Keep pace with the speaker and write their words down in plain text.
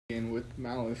and with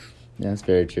malice. Yeah, that's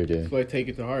very true, dude. So I take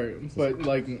it to heart. But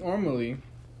like normally,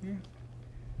 yeah,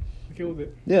 okay with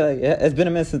it. Yeah, like, it's been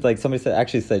a minute since like somebody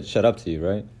actually said shut up to you,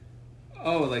 right?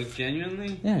 Oh, like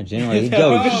genuinely? Yeah, genuinely.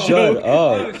 Yo, shut up.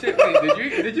 Oh shit!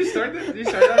 Wait, did you start that? Did you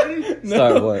start already? No.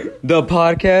 Start what? The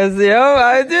podcast, yo,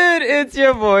 I did. It's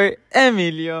your boy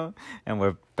Emilio, and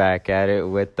we're back at it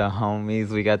with the homies.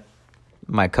 We got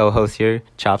my co-host here,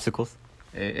 Chopsicles.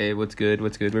 Hey, what's good?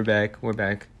 What's good? We're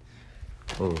back.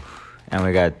 Ooh. And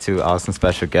we got two awesome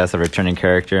special guests, a returning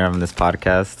character on this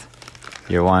podcast.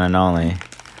 Your one and only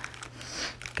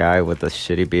guy with a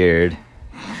shitty beard.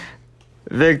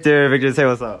 Victor, say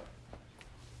what's up.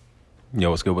 Yo,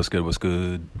 what's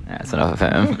good? That's enough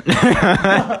of him.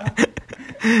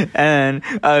 And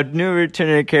a new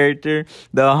returning character,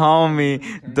 the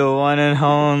homie, the one and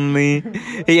only.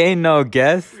 He ain't no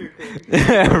guest.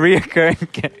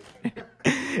 Reoccurring character.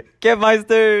 Get my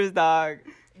stirs, dog.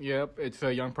 Yep, it's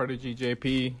a Young Prodigy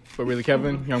JP, but really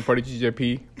Kevin. Young Prodigy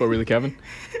JP, but really Kevin.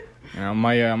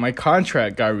 My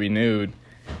contract got renewed,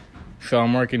 so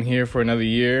I'm working here for another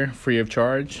year, free of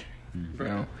charge. You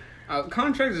know.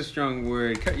 Contract is a strong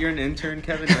word. You're an intern,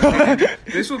 Kevin.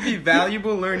 This will be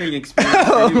valuable learning experience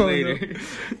for you later.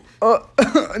 Oh,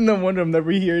 no wonder I'm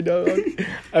never here, dog.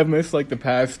 I've missed like the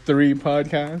past 3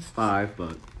 podcasts. 5,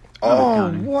 but Oh,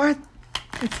 what?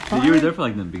 It's fine. you were there for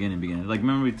like the beginning. Like,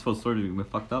 remember we told story we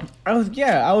fucked up? I was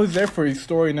there for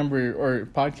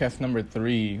podcast number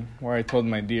 3, where I told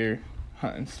my deer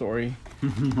hunting story.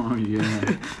 Oh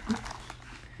yeah.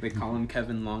 They call him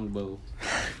Kevin Longbow.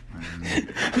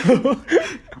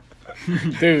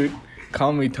 Dude,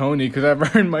 call me Tony because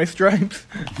I've earned my stripes.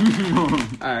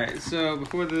 Alright, so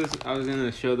before this, I was going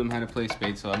to show them how to play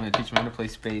spades, so I'm going to teach them how to play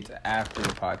spades after the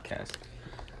podcast.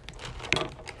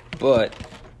 But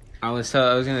I was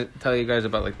going to tell you guys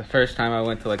about like the first time I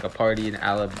went to like a party in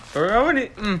Alabama.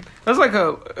 It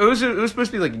was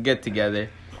supposed to be like a get together,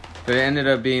 but it ended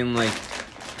up being like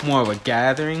more of a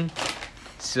gathering.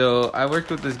 So I worked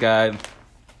with this guy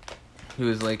who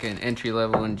was like an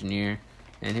entry-level engineer,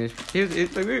 and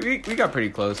we got pretty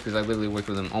close because I literally worked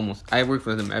with him I worked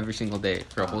with him every single day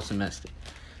for a whole semester.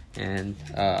 And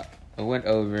I went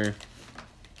over,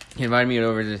 he invited me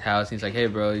over to his house, and he's like, hey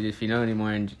bro, if you know any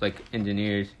more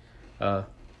engineers,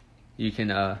 you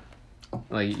can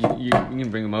you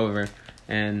can bring them over.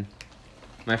 And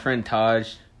my friend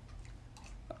Taj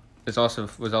was also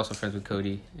friends with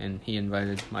Cody, and he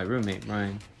invited my roommate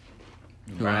Ryan,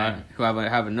 who I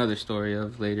have another story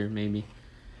of later maybe.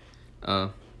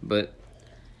 But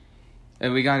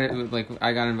and we got it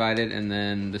I got invited, and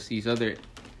then these other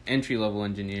entry level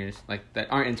engineers that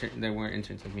weren't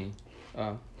interns like me.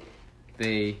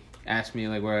 They asked me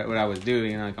what I was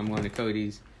doing, and I'm going to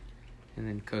Cody's, and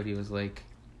then Cody was like,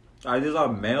 Are these all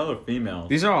male or female?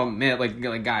 these are all male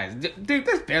like guys. Dude,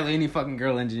 there's barely any fucking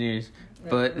girl engineers.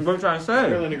 But What are you trying to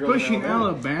say? Pushing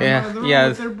Alabama, they're yeah. all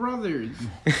with their brothers.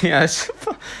 yes.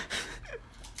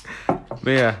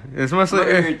 But yeah, it's mostly.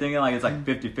 You're thinking like it's like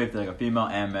 50-50, like a female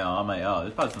and male. I'm like, oh,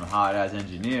 there's probably some hot ass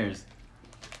engineers.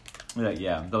 We're like,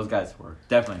 yeah, those guys were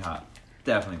definitely hot.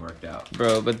 Definitely worked out.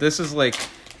 Bro, but this is like.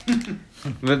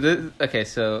 Okay,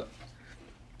 so.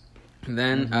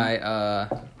 Then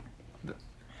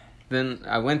Then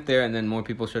I went there, and then more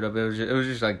people showed up. It was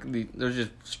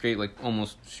just straight,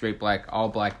 almost straight all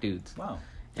black dudes. Wow.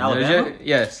 And Alabama?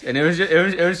 Yes, and it was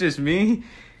just me.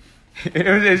 It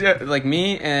was just,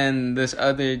 me and this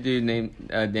other dude named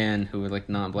Dan, who were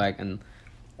not black, and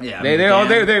Yeah. they were all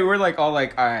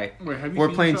right. Wait, have you We're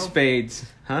seen playing yourself? spades,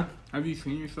 huh? Have you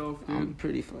seen yourself, dude? I'm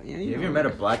pretty fun. Yeah, You ever met a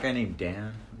black guy named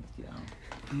Dan? Yeah.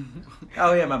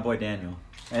 Oh yeah, my boy Daniel.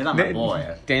 And he's not my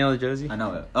boy. Daniel Josie. I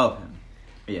know it. Oh, him.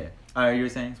 Yeah. You were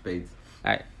saying spades.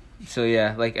 Alright. So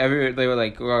yeah, they were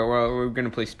like, we're gonna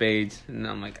play spades, and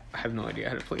I'm like, I have no idea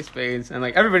how to play spades, and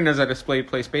everybody knows how to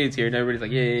play spades here, and everybody's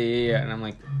like, yeah, and I'm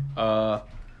like,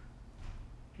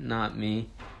 not me.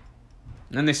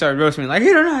 And then they started roasting me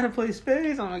you don't know how to play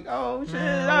spades. I'm like, oh shit,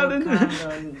 I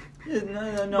didn't.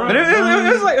 No. But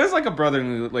it was like a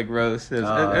brotherly roast. It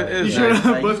was You should nice.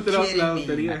 have busted up La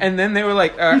Loteria. And then they were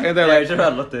like, they're Yeah, like, you should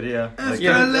have loteria.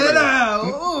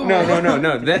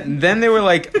 no. Then they were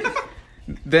like.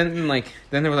 Then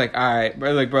they were like, all right,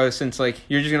 bro, since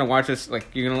you're just gonna watch us,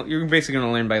 you're basically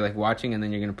gonna learn by watching, and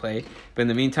then you're gonna play. But in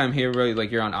the meantime, here, bro,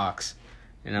 you're on Ox,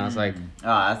 and I was like,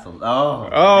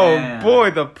 oh, man.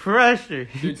 Boy, the pressure.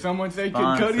 Did someone say Kid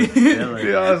Sponsor, Cudi? Billy.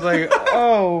 Dude, I was like,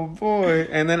 oh boy,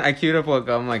 and then I queued up I'm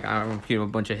gonna queue up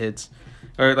a bunch of hits,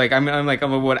 or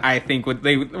what I think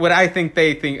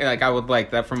they think I would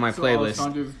like that from my playlist.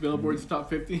 Sandra's Billboard's top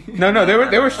 50. No,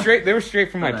 they were straight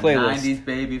from my From the playlist. 90s,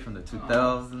 baby, from the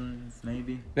 2000s.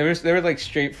 maybe. They were like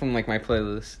straight from like my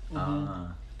playlist, Uh,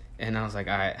 and I was like,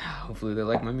 all right, hopefully they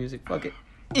like my music. Fuck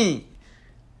it.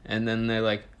 And then they're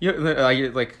like, I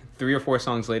hear like 3 or 4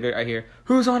 songs later, I hear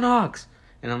who's on aux,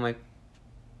 and I'm like,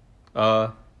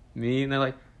 me, and they're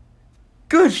like,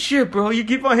 good shit, bro. You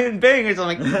keep on hitting bangers. I'm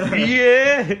like,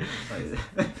 yeah.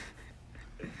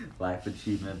 Life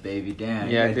achievement, baby. Damn.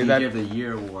 Yeah, you dude, got that- DJ of the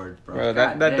Year award, bro. Bro,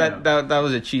 God damn. that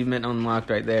was achievement unlocked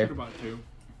right there. What about 2?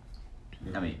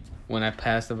 I mean, When I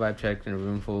passed the vibe check in a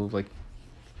room full of like,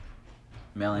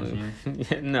 male engineers.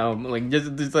 yeah, no, like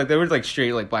just like they were like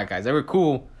straight like black guys. They were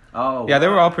cool. Oh, Yeah, they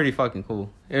wow. were all pretty fucking cool.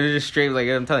 It was just straight like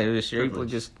I'm telling you, it was straight like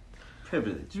Privilege. just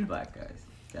Privileged black guys.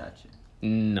 Gotcha.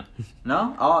 no.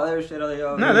 No? Oh, there was shit other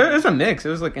yo. No, there was a mix. It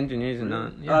was like engineers and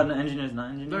not. Oh, Yeah. no, engineers, not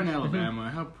engineers. They're in Alabama.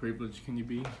 How privileged can you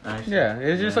be? Nice. Yeah,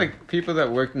 it's just Yeah. like people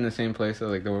that worked in the same place, so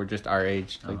like they were just our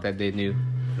age, like Oh. that they knew.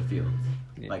 The fields.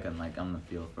 Yeah. Like on the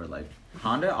field for like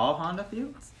Honda, all Honda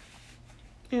fields?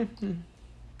 Yeah.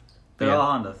 They're Yeah.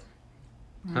 all Hondas.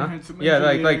 Huh? Had some Yeah,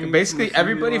 like engineering, basically some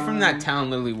assembly everybody from that line. town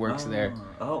literally works there.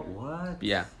 Oh, what?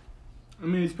 Yeah. I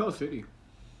mean, it's Pell City.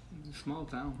 It's a small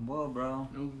town. Whoa, bro.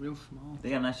 No, real small. They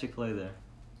got nice Chick-fil-A there.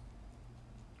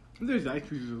 There's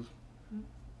actually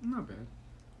not bad.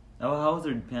 Oh, how was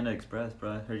their Panda Express,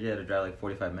 bro? I heard you had to drive like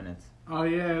 45 minutes. Oh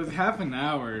yeah, it was half an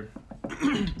hour.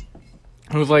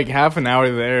 It was like half an hour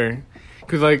there,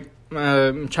 cause like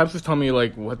Chaps was telling me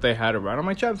like what they had around. I'm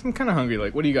like, Chaps, I'm kind of hungry.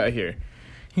 Like, what do you got here?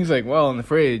 He's like, well, in the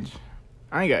fridge,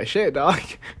 I ain't got shit, dog.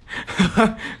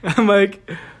 I'm like,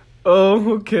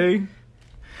 oh, okay.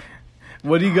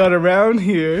 What do you got around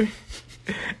here?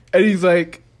 And he's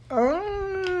like,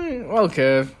 well,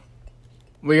 Kev,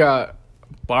 we got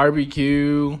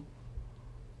barbecue.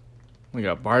 We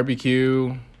got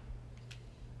barbecue.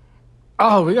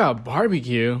 Oh, we got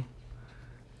barbecue.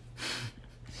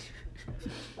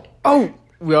 Oh,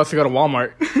 we also got a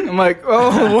Walmart. I'm like,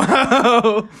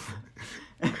 oh,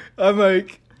 wow. I'm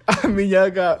like, I mean, y'all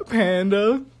got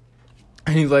Panda.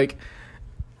 And he's like,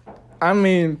 I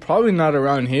mean, probably not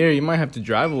around here. You might have to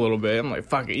drive a little bit. I'm like,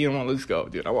 fuck it. You know what? Let's go,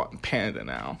 dude. I want Panda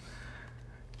now.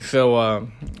 So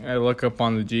I look up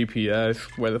on the GPS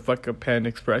where the fuck a Panda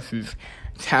Express is.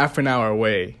 It's half an hour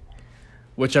away.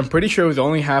 Which I'm pretty sure was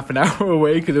only half an hour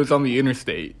away because it was on the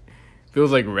interstate. If it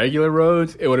was like regular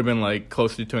roads, it would have been like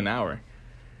closer to an hour.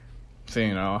 So,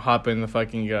 you know, hop in the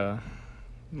fucking,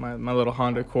 my little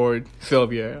Honda Accord,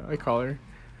 Sylvia, I call her.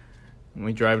 And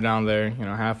we drive down there, you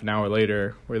know, half an hour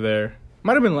later, we're there.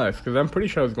 Might have been less because I'm pretty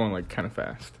sure I was going like kind of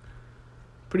fast.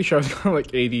 Pretty sure I was going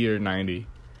like 80 or 90.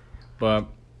 But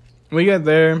we get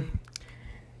there,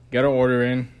 get our order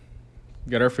in,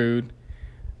 get our food.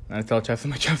 And I tell Chess,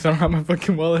 I'm like, Chess, I don't have my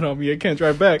fucking wallet on me. I can't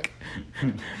drive back.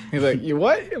 He's like, you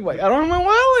what? I'm like, I don't have my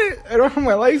wallet. I don't have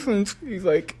my license. He's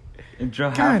like, And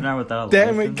drove God half an hour without a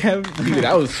damn license. it, Kevin. Dude,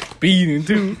 I was speeding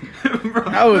too.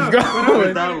 I was going.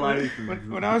 Without a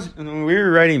license. When we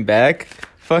were riding back,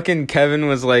 fucking Kevin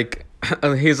was like,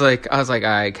 he's like, I was like, all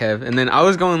right, Kev. And then I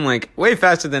was going like way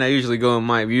faster than I usually go in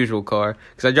my usual car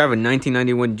because I drive a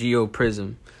 1991 Geo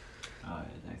Prism. Oh, yeah,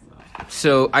 thanks.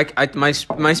 So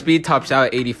my speed tops out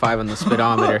at 85 on the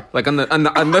speedometer, like on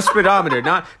the speedometer,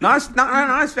 not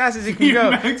as fast as it can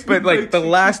go, max but is like like the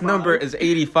last 65. number is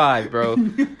 85, bro.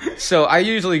 So I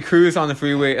usually cruise on the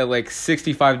freeway at like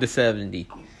 65 to 70.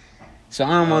 So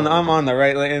I'm on the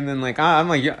right lane, and then like I'm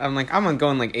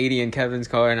going like 80 in Kevin's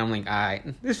car, and I'm like, all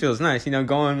right, this feels nice, you know,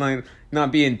 going like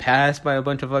not being passed by a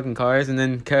bunch of fucking cars, and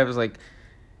then Kev was like,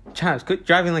 Chops, quit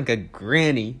driving like a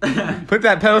granny. Put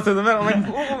that pedal to the metal. I'm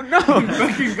like, oh no.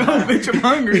 Fucking go, bitch, I'm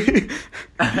hungry.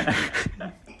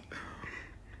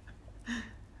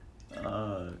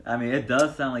 I mean, it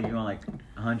does sound like you're going like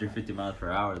 150 miles per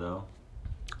hour, though.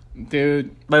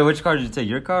 Dude, Wait, which car did you take?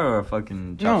 Your car or a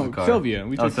fucking Chops' no, car? Sylvia.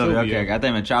 We Oh, took Sylvia. Sylvia. Okay, I thought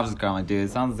you meant Chops' car. I'm like, dude,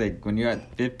 it sounds like when you're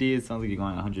at 50, it sounds like you're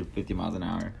going 150 miles an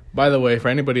hour. By the way, for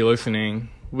anybody listening,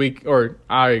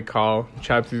 I call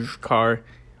Chaps' car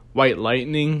White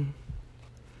Lightning.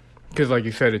 Because, like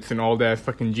you said, it's an old-ass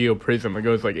fucking Geo Prism. It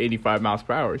goes like 85 miles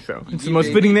per hour, so it's the Yeah, most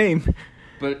baby. fitting name.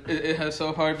 But it has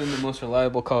so far been the most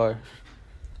reliable car.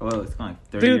 Oh, it's going like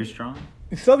 30 Dude. years strong?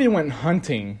 Sylvia went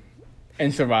hunting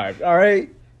and survived, alright?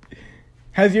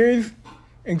 Has yours?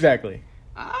 Exactly.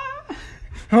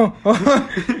 But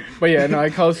yeah, no, I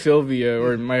call Sylvia,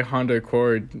 or my Honda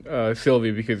Accord,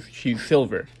 Sylvia because she's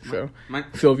silver. So, My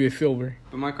Sylvia Silver.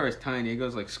 but my car is tiny. It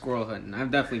goes like squirrel hunting. I've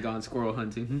definitely gone squirrel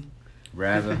hunting.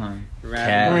 Rabbit hunt.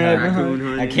 Cat Rabbit raccoon hunt.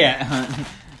 hunting. A cat hunting.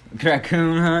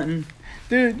 Raccoon hunting.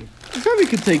 Dude, Sylvia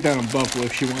could take down a buffalo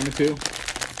if she wanted to.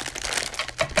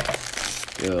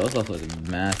 Yo, those buffaloes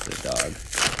are massive, dog.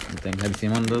 thing. Have you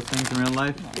seen one of those things in real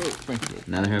life? Oh, thank you.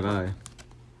 Neither have I.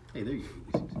 Hey, there you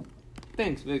go.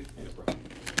 Thanks, Vic.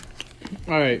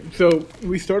 All right, so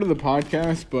we started the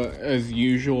podcast, but as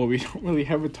usual, we don't really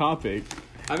have a topic.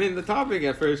 I mean, the topic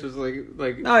at first was like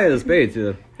Oh yeah, the spades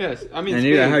too. yes. I mean, And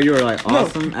you, how you were like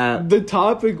awesome No, at. the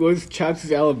topic was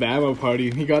Chaps' Alabama party,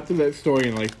 and he got to that story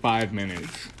in like 5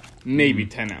 minutes, maybe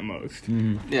 10 at most.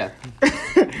 yeah.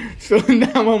 So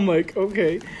now I'm like,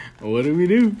 okay, what do we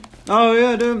do? Oh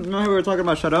yeah, dude. Remember we were talking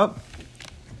about shut up?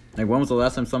 Like when was the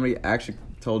last time somebody actually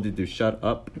told you to shut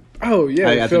up? Oh yeah,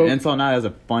 Like, as so an insult, not as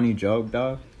a funny joke,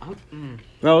 dog.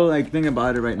 Bro, like thinking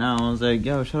about it right now, I was like,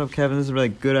 yo, shut up, Kevin. This is a really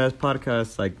good ass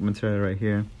podcast, like material right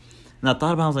here. And I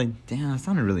thought about it, I was like, damn, that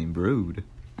sounded really rude.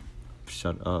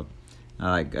 Shut up.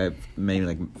 I made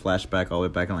like flashback all the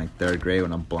way back in like 3rd grade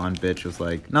when a blonde bitch was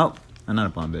like, nope, not a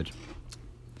blonde bitch.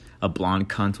 A blonde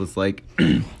cunt was like,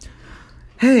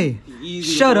 hey,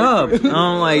 shut up. And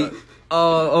I'm like,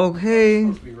 okay.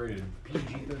 Be rated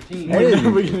PG-13. we're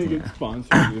never gonna get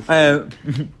sponsored.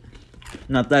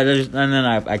 Not that, and then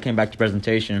I came back to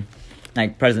presentation,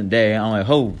 like present day. I'm like,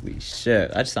 holy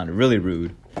shit, I just sounded really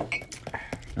rude.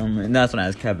 And that's when I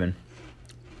asked Kevin,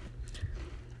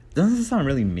 doesn't this sound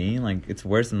really mean? Like it's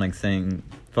worse than like saying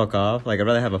fuck off. Like I'd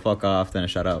rather have a fuck off than a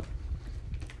shut up.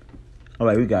 All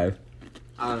right, we guys.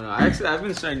 I don't know. I've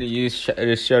been starting to use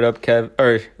just shut up, Kev,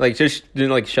 or like just do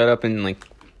like shut up and like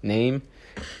name,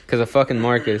 because of fucking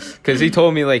Marcus. Because he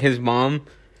told me like his mom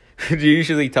would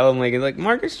usually tell him like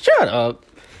Marcus, shut up.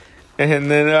 And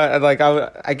then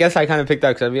I guess I kind of picked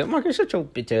up because I'd be like, Marcus, shut your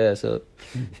bitch ass up.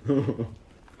 I don't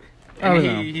And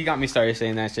know. he got me started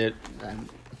saying that shit.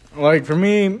 Like for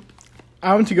me,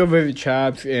 I went to go visit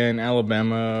Chaps in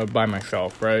Alabama by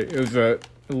myself. Right, it was a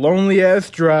lonely ass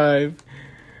drive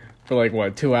for like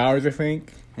what 2 hours, I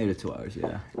think. 8 to 2 hours,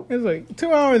 yeah. It was like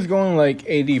 2 hours going like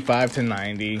 85 to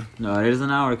 90. No, it is an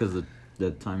hour because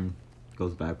the time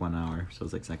goes back 1 hour, so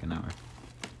it's like second hour,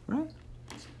 right?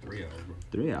 3 hours, bro.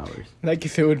 3 hours. I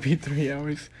guess it would be 3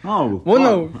 hours. Oh, Well,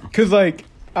 no, fuck. because like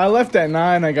I left at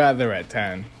 9, I got there at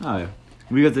 10. Oh yeah,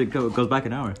 because it goes back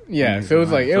an hour. Yeah, so it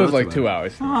was like it's 2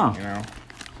 hours. For me, Oh. you know.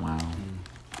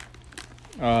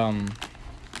 Wow.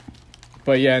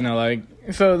 But yeah, no, like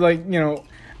so, like you know,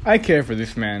 I care for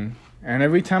this man, and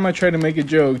every time I try to make a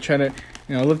joke, try to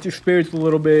lift his spirits a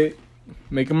little bit,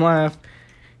 make him laugh,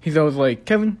 he's always like,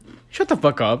 Kevin, shut the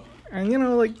fuck up,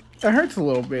 and like it hurts a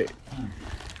little bit.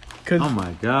 Cause Oh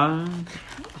my god.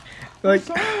 like,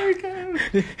 sorry, Kevin.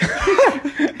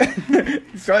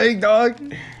 Sorry, dog.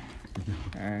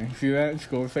 See that?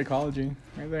 School of psychology,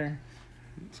 right there.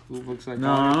 School books like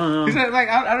No. Cause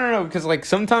I don't know, because like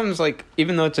sometimes like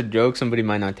even though it's a joke, somebody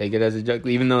might not take it as a joke,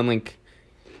 even though like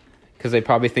because they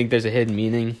probably think there's a hidden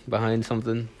meaning behind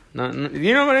something. Not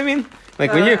you know what I mean?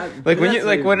 Like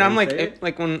when I'm like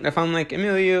if I'm like,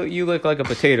 Emilio, you look like a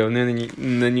potato, and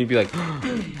then you'd be like,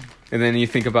 and then you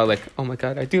think about like, oh my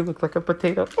god, I do look like a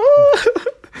potato,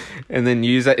 and then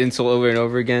you use that insult over and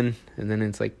over again, and then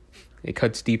it's like it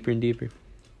cuts deeper and deeper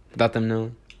without them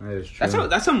knowing. That is true.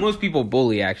 That's how most people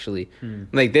bully, actually.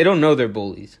 Like, they don't know they're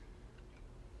bullies.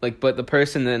 Like, but the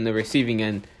person in the receiving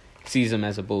end sees them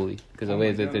as a bully because of the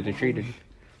way that they're treated.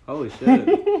 Holy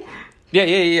shit.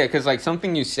 Yeah. Because, like,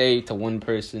 something you say to one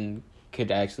person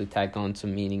could actually tack on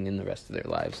some meaning in the rest of their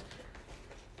lives.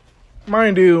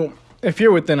 Mind you, if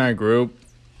you're within our group,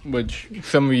 which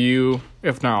some of you,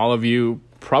 if not all of you,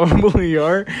 probably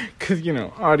are, because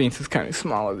audience is kind of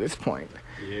small at this point.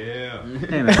 Yeah.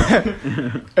 Hey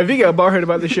man. If you get butthurt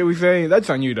about the shit we say, that's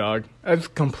on you, dog. That's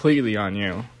completely on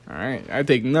you. All right, I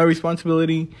take no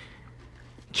responsibility.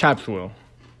 Chaps will.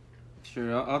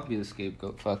 Sure, I'll be the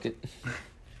scapegoat. Fuck it.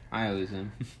 I always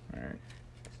am. All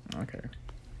right. Okay.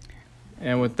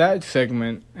 And with that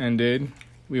segment ended,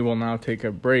 we will now take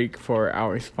a break for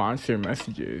our sponsor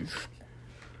messages.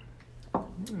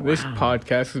 This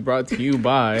podcast is brought to you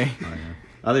by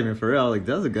I think for real, like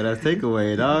that's a good ass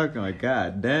takeaway, dog. I'm like,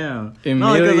 god damn.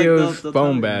 Emilio's they'll phone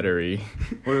tell me. battery.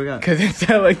 What do we got? Because it's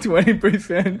at like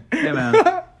 20%. Hey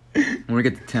man. When we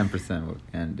get to 10%, we'll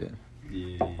end it.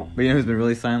 Yeah. But you know who's been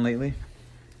really signed lately?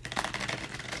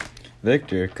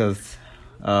 Victor, because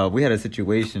we had a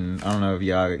situation. I don't know if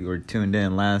y'all were tuned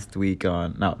in last week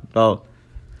on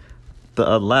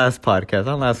the last podcast,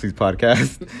 not last week's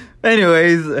podcast.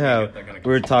 Anyways,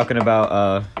 we were talking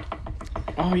about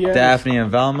Oh, yeah. Daphne and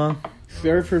Velma.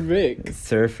 Surfer Vic.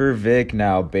 Surfer Vic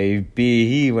now, baby.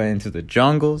 He went into the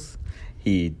jungles.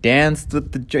 He danced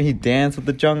with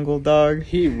the jungle dog.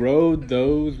 He rode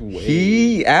those waves.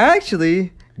 He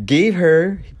actually gave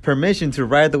her permission to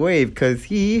ride the wave because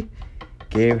he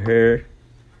gave her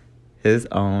his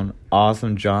own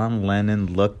awesome John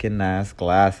Lennon looking ass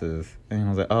glasses. And I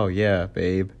was like, oh yeah,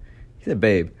 babe. He said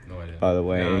babe, No, I didn't. by the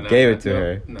way. No, He no, gave no, it to no,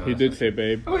 her. no, He that's did not- say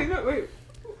babe. Oh wait, no, wait.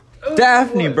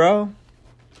 Daphne, What? bro.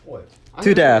 What? I was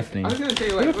To gonna say- Daphne. I was gonna say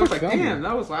Who like, the I was fuck's like, Daphne? damn,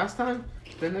 that was last time.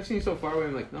 Then I've seen you so far away.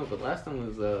 I'm like, no, but last time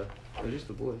was it was just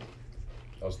the boy.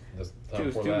 That was that's the Two- time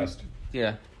before two- last.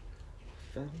 Yeah.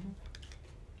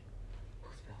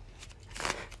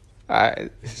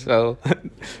 Alright, so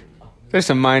there's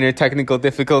some minor technical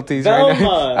difficulties right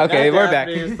now. Okay, Not we're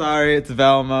Daphne, back. Sorry, it's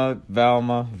Velma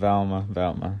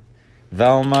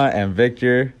and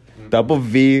Victor. Double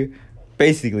V.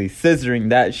 Basically scissoring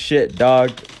that shit, dog.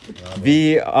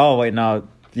 V. Oh, wait, no.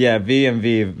 Yeah, V and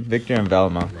V. Victor and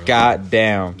Velma. Right. God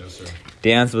damn. No, sir.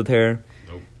 Dance with her.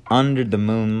 Nope. Under the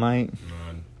moonlight.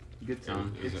 None. Good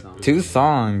song. Good song. 2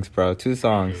 songs, bro. 2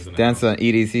 songs. Dance on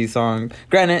EDC song.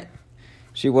 Granted,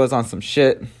 she was on some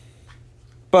shit.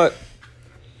 But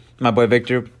my boy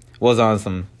Victor was on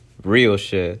some real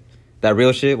shit. That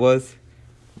real shit was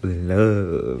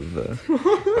love.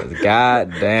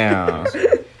 God damn.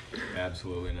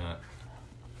 Absolutely not.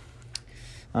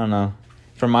 I don't know.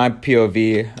 From my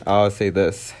POV, I'll say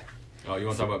this. Oh, you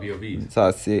want to talk about POVs? So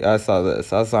I saw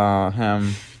this. I saw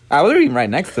him. I was even right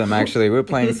next to him, actually. We were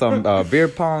playing some beer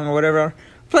pong or whatever.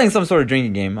 Playing some sort of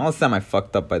drinking game. I was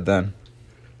semi-fucked up by then.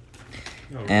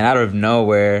 And out of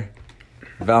nowhere,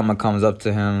 Velma comes up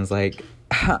to him and is like,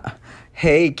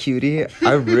 hey, cutie,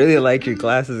 I really like your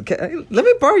glasses. Let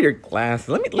me borrow your glasses.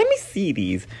 Let me see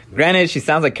these. Granted, she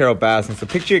sounds like Carol Baskin, so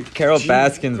picture Carol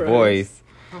Baskin's Christ. voice.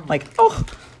 Like, oh,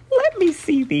 let me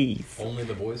see these. Only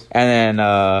the boys? And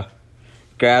then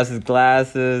grabs his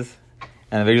glasses,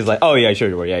 and Victor's like, oh, yeah,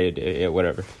 sure, yeah,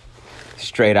 whatever.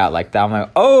 Straight out like that. I'm like,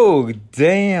 oh,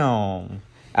 damn.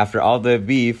 After all the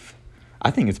beef,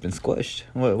 I think it's been squished.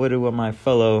 What do my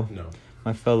fellow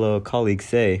colleagues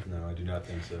say? No, I do not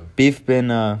think so. Beef been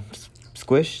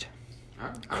squished,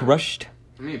 crushed,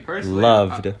 I mean, personally,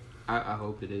 loved. I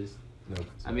hope it is. Nope.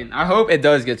 I mean, I hope it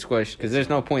does get squished because there's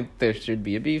no point there should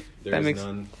be a beef. There's that makes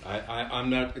none. I'm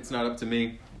not. It's not up to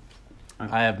me.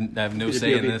 I have no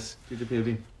say in this.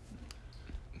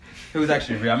 Who's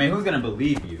actually real? I mean, who's gonna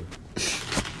believe you?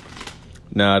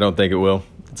 No, I don't think it will.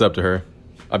 It's up to her.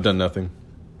 I've done nothing.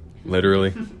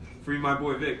 Literally. Free my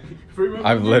boy Vic.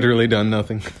 I've literally done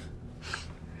nothing.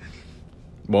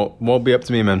 Won't be up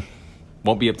to me, man.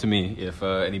 Won't be up to me if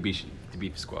any beef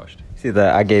is squashed. See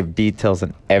that I gave details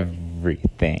on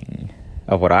everything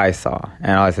of what I saw,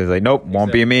 and I was like, nope,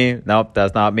 won't be me. Nope,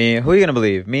 that's not me. Who are you gonna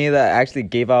believe? Me that actually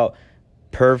gave out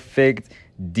perfect,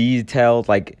 detailed,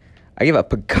 like I gave out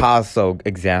Picasso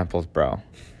examples, bro.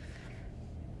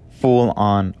 Full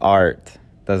on art.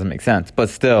 Doesn't make sense, but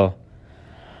still.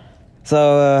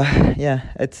 So yeah,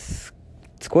 it's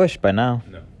squished by now.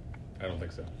 No, I don't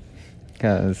think so.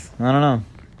 Cause I don't know.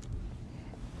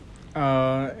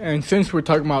 And since we're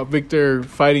talking about Victor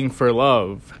fighting for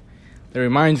love, that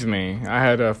reminds me, I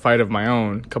had a fight of my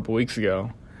own a couple weeks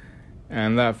ago,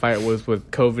 and that fight was with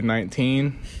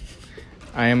COVID-19.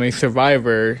 I am a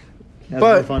survivor,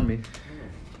 but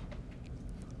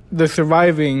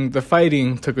the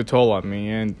fighting took a toll on me,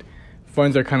 and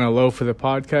funds are kind of low for the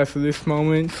podcast at this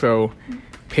moment, so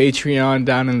Patreon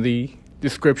down in the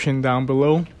description down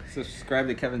below. Subscribe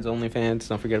to Kevin's OnlyFans.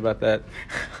 Don't forget about that.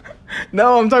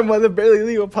 No, I'm talking about the Barely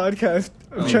Legal podcast.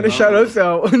 I'm trying to shout us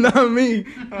out, not me.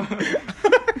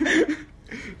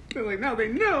 They're like, now they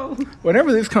know.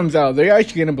 Whenever this comes out, they're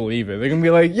actually gonna believe it. They're gonna be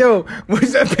like, "Yo,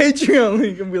 where's that Patreon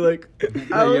link?" I'm gonna be like,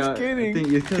 "I was kidding."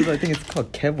 I think it's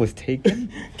called Kev Was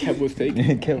Taken. Kev was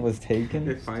taken. Kev Was They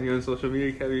Taken. find you on social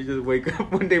media, Kevin. You just wake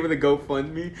up one day with a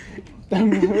GoFundMe.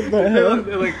 What the hell?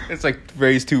 They're like, it's like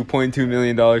raise $2.2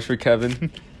 million for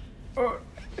Kevin.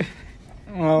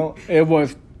 Well, it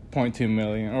was 0.2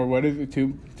 million, or what is it?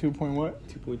 2 point what?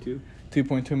 2.2.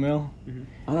 2.2 mil.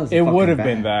 Oh, It would have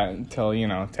been that until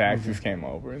taxes came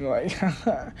over. And like,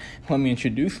 let me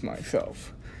introduce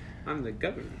myself. I'm the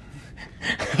government.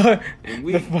 And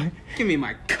The give me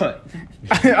my cut.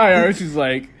 IRS is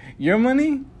like, your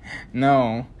money?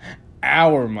 No,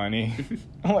 our money.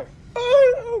 I'm like,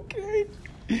 oh, okay.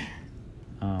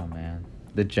 Oh man,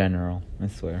 the general. I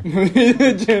swear.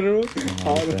 General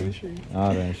auto Okay. insurance.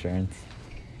 Auto insurance.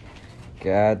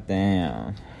 God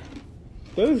damn.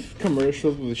 Those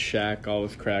commercials with Shaq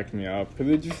always crack me up because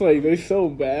they're just like they're so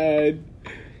bad.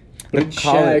 But it's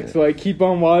call Shaq, it- so I keep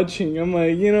on watching. I'm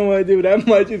like, you know what, dude? I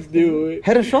might just do it.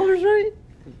 Head and Shoulders, right?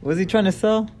 Was he trying to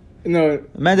sell? No,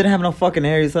 Man didn't have no fucking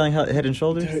hair. He's selling Head and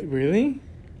Shoulders. really?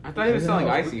 I thought he was selling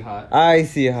Icy Hot. I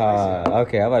see how.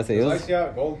 Okay, I'm about to say it was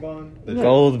out Gold Bond.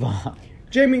 Gold Bond.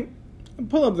 Jamie,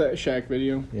 pull up that Shaq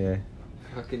video. Yeah.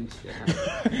 Fucking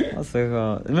shit. What's it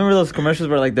called? Remember those commercials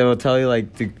where like they will tell you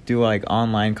like to do like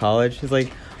online college? It's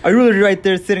like, are you really right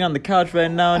there sitting on the couch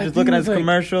right now, just looking at his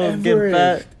commercials, getting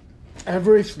fat?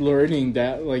 Everest learning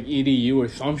that like EDU or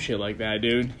some shit like that,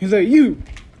 dude. He's like, you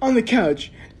on the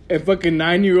couch, and fucking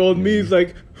 9-year-old me is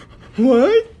like,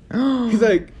 what? He's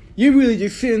like, you're really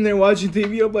just sitting there watching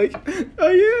TV. I'm like,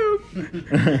 I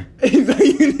am. He's like,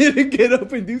 you need to get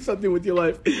up and do something with your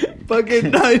life.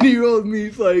 Fucking 9-year-old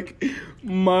me's like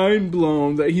mind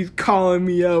blown that he's calling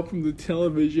me out from the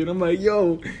television. I'm like,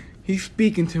 yo, he's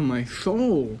speaking to my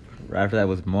soul. Right after that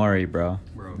was Maury, bro.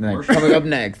 Bro, Like, coming up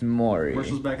next, Maury.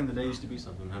 Commercials back in the day used to be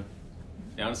something, huh?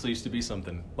 They honestly used to be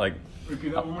something. Like,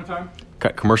 Repeat that one more time.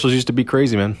 commercials used to be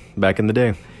crazy, man, back in the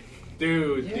day.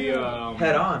 Dude, Head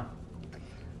on.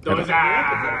 those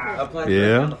Apply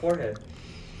Yeah. on the forehead.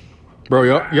 Bro,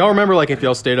 y'all remember, like, if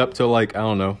y'all stayed up till, like, I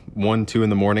don't know, 1, 2 in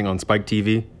the morning on Spike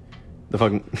TV? The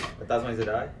fucking... 1,000 Ways to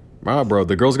Die? Wow, bro,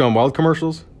 the Girls Gone Wild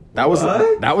commercials? That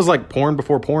was like porn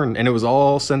before porn, and it was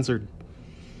all censored.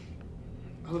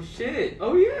 Oh shit!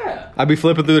 Oh yeah! I'd be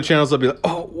flipping through the channels, I'd be like,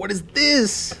 oh, what is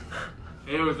this?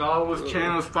 It was always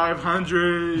channels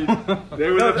 500. They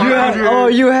were the You had, 500.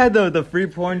 you had the free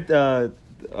porn. Wasn't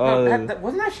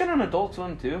that shit on Adult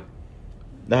Swim too?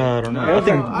 I don't know. I don't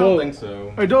think- I don't think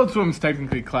so. Adult Swim's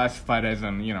technically classified as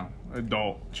an,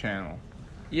 adult channel.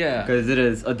 Yeah. Because it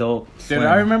is adult. Dude, Swim.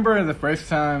 I remember the first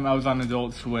time I was on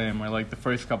Adult Swim, or like the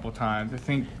first couple times. I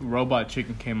think Robot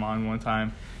Chicken came on one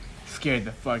time. Scared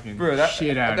the fucking Bro, that-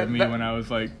 shit out that- of me that- when I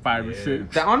was like 5 or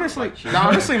 6. That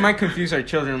honestly might confuse our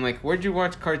children. I'm like, where'd you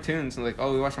watch cartoons? And like,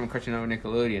 oh, we watched them on Cartoon Network,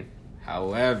 Nickelodeon.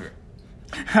 However,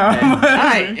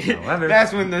 However.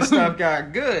 that's when the stuff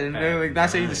got good. And they're like,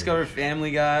 that's how you discover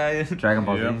Family Guy, Dragon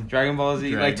Ball Yeah. Z. Dragon Ball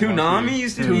Z. Like Dragon Ball Z. Toonami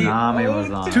used to be. Toonami was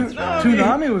on.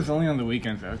 Toonami was only on the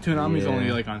weekends though. Toonami's Yeah.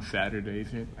 only like on Saturdays,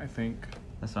 I think.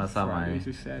 That's when I saw my Fridays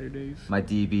or Saturdays.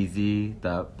 DBZ,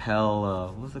 the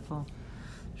Pell. What's it called?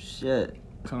 Shit.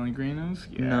 Pellegrinos?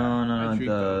 Yeah. No, I treat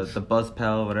the those. Buzz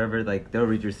Pell, whatever. Like they'll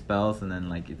read your spells, and then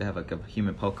like they have like a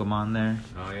human Pokemon there.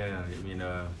 Oh, yeah, I mean,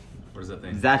 what is that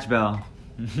thing? Zatch Bell.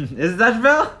 Is it Zatch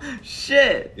Bell?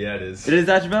 Shit. Yeah, it is. It is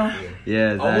Zatch Bell.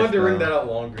 Yeah. I wanted to Zatch ring that Bell. out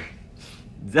longer.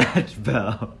 Zatch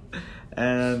Bell.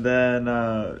 And then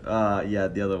yeah,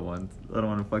 the other ones. I don't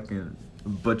want to fucking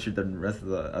butcher the rest of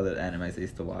the other animes I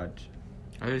used to watch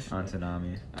on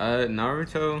Toonami.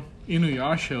 Naruto,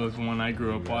 Inuyasha is one I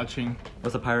grew up watching.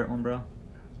 What's the pirate one, bro?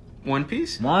 One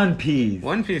Piece. One Piece.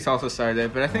 One Piece also started there,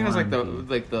 but I think it was One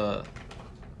like the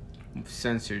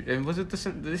censored. And was it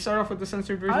did they start off with the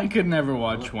censored version? I could never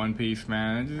watch One Piece,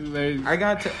 man. Too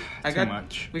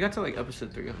much. We got to like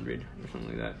episode 300 or something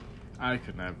like that. I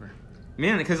could never.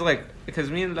 Man, because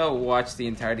me and Lo watched the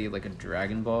entirety of like a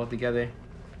Dragon Ball together.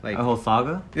 Like A whole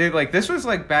saga? this was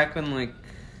like back when like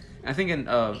I think in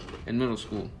middle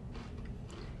school.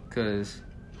 Cause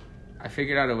I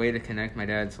figured out a way to connect my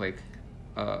dad's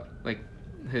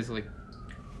his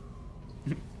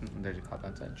there's a cop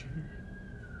outside.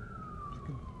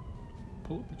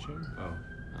 Pull up the chair. Oh.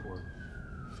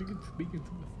 So you can speak into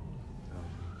the phone.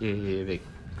 Yeah, Vic.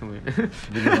 Come here.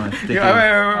 Big one, sticky.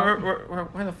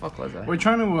 Where the fuck was I? We're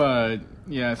trying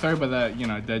to, sorry about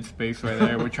that, dead space right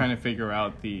there. We're trying to figure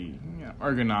out the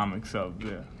ergonomics of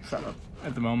the setup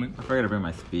at the moment. I forgot to bring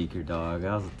my speaker, dog.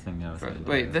 That was the thing I was saying.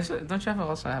 Wait, don't you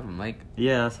also have a mic?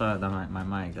 Yeah, that's what my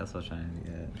mic. That's what I was trying to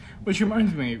get. Which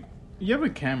reminds me, you have a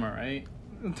camera, right?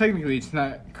 Technically, it's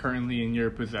not currently in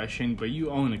your possession, but you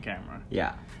own a camera.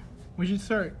 Yeah. We should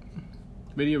start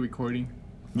video recording.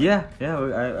 Yeah.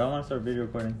 I want to start video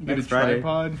recording. Get a Next Friday.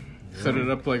 tripod, set it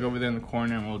up like over there in the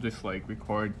corner, and we'll just like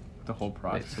record the whole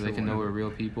process. So they or can know we're whatever.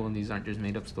 real people and these aren't just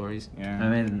made up stories. Yeah. I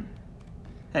mean,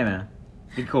 hey man,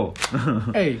 be cool.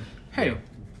 Hey.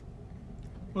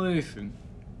 Listen.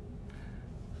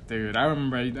 Dude, I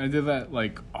remember I did that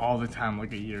like all the time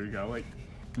like a year ago. Like,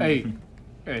 hey.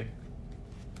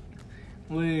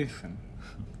 Listen.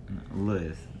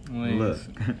 Listen. Look.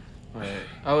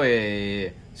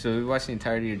 Wait. So we watched the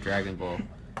entirety of Dragon Ball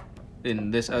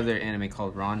in this other anime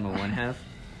called Ranma One Half.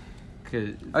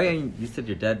 Oh yeah, you said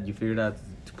your dad. You figured out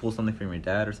to pull something from your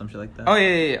dad or some shit like that. Oh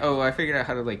yeah. Oh, I figured out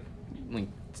how to like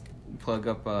plug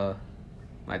up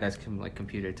my dad's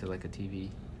computer to like a TV.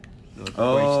 With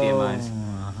four HDMIs.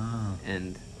 Uh-huh.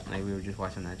 And like we were just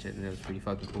watching that shit and it was pretty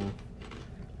fucking cool.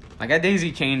 Like I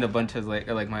daisy chained a bunch of like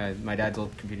my dad's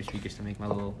old computer speakers to make my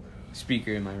little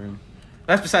speaker in my room.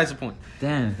 That's besides the point.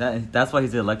 Damn, that's why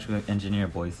he's an electrical engineer,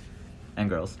 boys and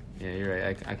girls. Yeah, you're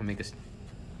right. I can make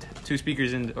two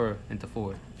speakers into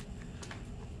 4.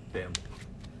 Damn.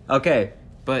 Okay,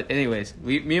 But anyways,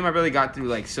 me and my brother got through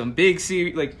like some big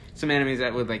series, like some animes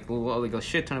that with like a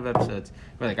shit ton of episodes.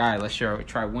 We're like, all right, let's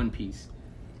try One Piece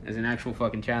as an actual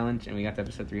fucking challenge, and we got to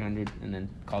episode 300, and then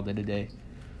called it a day.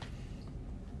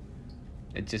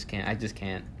 I just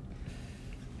can't.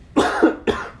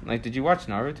 Like, did you watch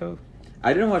Naruto?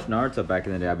 I didn't watch Naruto back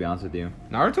in the day. I'll be honest with you.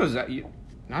 Naruto's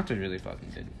really fucking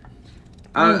good.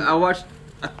 I watched.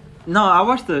 No, I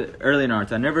watched the early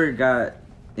Naruto. I never got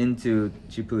into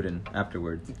Shippuden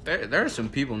afterwards. There are some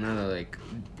people now that like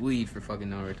bleed for fucking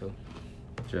Naruto.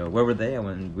 So where were they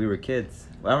when we were kids?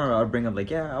 I remember I'd bring up like,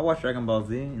 yeah, I watched Dragon Ball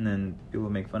Z, and then people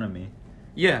would make fun of me.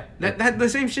 Yeah, that the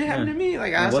same shit happened to me.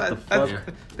 Like, What the fuck?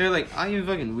 They're like, "Are you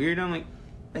fucking weird?" I'm like,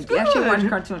 You actually watch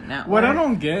Cartoon Network. What I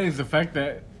don't get is the fact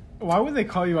that why would they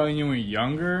call you out when you were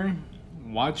younger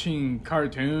watching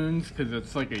cartoons? Because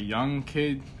it's like a young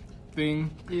kid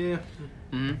thing. yeah.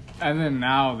 Mm-hmm. And then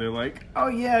now they're like, oh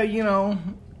yeah, you know,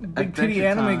 big titty Adventure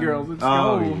anime Time. girls. Let's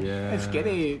Oh, go. yeah. Let's get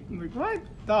it. I'm like, what?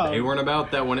 Dog. They weren't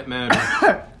about that when it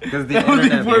mattered. Because the That was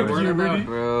internet before was- puberty.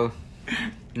 Bro,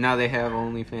 now they have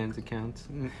OnlyFans accounts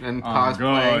and Oh,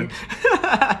 cosplaying.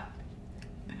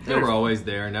 They were always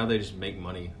there. Now they just make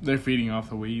money. They're feeding off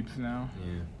the weebs now.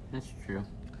 Yeah. That's true.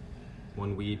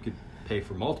 One weed could pay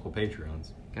for multiple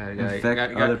Patreons.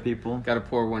 infect other people. Got to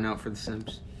pour one out for the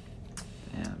Simps.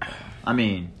 Yeah, bro. I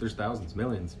mean, There's thousands,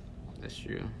 millions. That's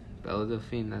true. Bella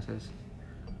Delphine, that's us.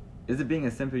 is it being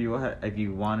a simp if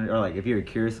you wanted, or like if you were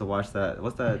curious to watch that?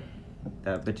 What's that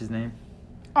bitch's name?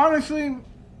 Honestly,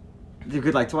 You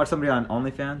could like to watch somebody on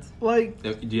OnlyFans. like,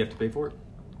 Do you have to pay for it?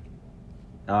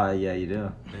 Yeah, you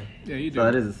do. yeah, you do. So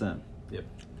that is a simp.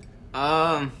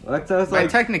 By So it's by like,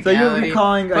 technicality, so you'd be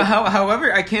calling. but Like,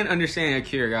 however, I can't understand a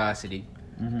curiosity.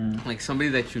 Mhm. Like somebody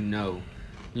that you know,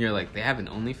 you're like, they have an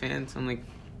OnlyFans. I'm like,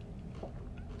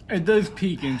 It does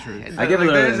pique interest. I give it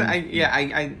like, a- that is-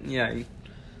 yeah.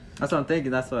 That's what I'm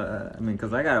thinking. That's what I mean.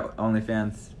 Because I got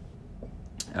OnlyFans.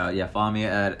 Yeah, follow me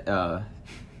at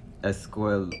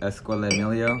Escuela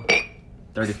Emilio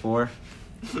 34,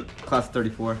 class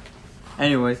 34.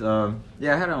 Anyways, yeah,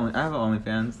 I have an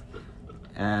OnlyFans,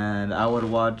 and I would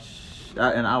watch,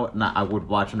 I would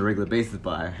watch on a regular basis.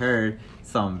 But I heard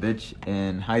some bitch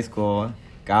in high school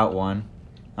got one.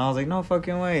 I was like, no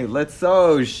fucking way. Let's see.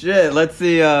 Let's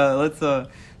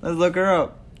look her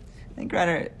up. I think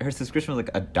her subscription was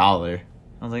like $1.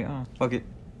 I was like, oh, fuck it.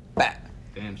 Bah.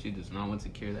 Damn, she does not want to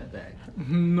secure that bag.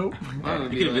 Nope. Mine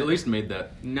would You be could have like at least made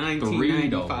that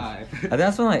 $19.95. I think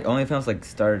that's when like OnlyFans like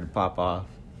started to pop off.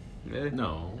 Really?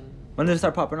 No. When did it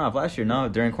start popping off? Last year? No,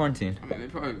 during quarantine. I mean, they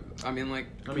probably. I mean,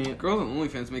 mean- girls on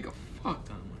OnlyFans make a fuck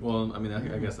ton of money. Well, I mean,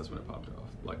 I guess that's when it popped off.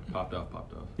 Like, popped off.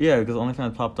 Yeah, because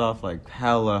OnlyFans popped off like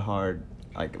hella hard,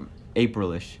 like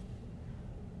Aprilish.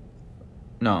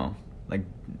 No, like,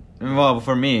 well,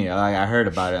 for me, I heard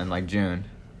about it in like June,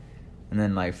 and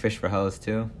then like Fish for Hoes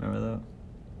too. Remember that?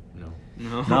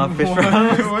 No. No, Fish for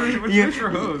Hoes. What's You- Fish for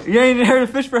Hoes? You ain't heard of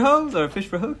Fish for Hoes or Fish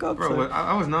for Hookups? Bro, or-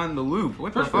 I was not in the loop.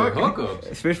 What the Fish for fuck?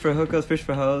 hookups. Fish for Hookups, Fish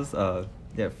for Hoes.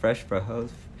 Yeah, Fresh for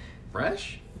Hoes.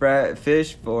 Fresh?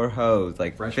 Fish for Hoes,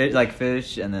 like Fresh fish, fish? like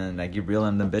fish, and then like you reel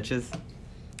in them bitches.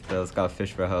 So it's called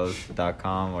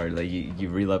fishforhoes.com, or like you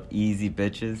reel up easy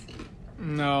bitches.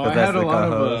 No, But I that's had a the lot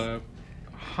co-host. of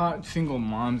hot single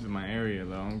moms in my area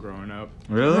though. Growing up.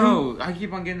 Really? Bro, I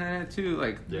keep on getting that too.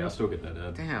 Like, Yeah, I still get that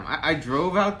ad. damn, I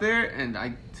drove out there and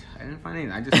I didn't find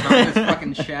anything. I just found this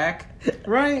fucking shack.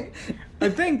 Right. I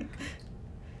think.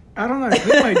 I don't know. I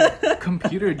think my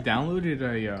computer downloaded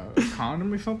a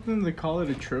condom or something. They call it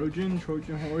a Trojan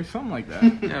horse, something like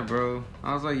that. Yeah, bro.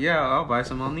 I was like, yeah, I'll buy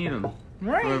some. I'll need them.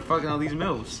 Right, For fucking all these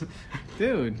milfs.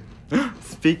 dude.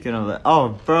 Speaking of that, oh,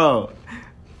 bro,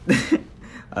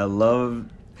 I love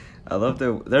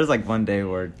the. There's like one day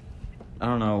where I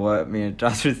don't know what me and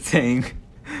Josh were saying,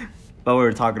 what we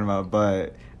were talking about,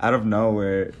 but out of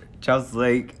nowhere, Josh was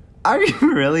like, "Are you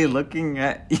really looking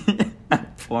at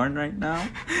porn right now?"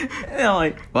 And I'm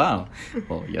like, "Wow,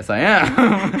 well, yes, I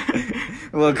am."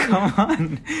 Well, come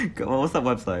on, what's that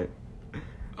website?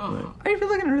 Oh. Are you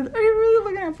really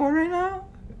looking at porn right now?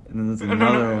 And then there's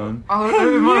another one. Oh,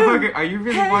 motherfucker, are you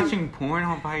really watching porn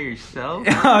all by yourself?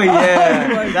 Oh yeah,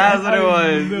 Oh my that's God, what I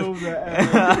it know was.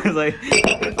 that. I was like,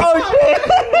 oh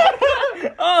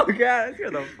shit! Oh god, that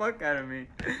scared the fuck out of me.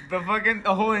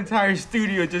 The whole entire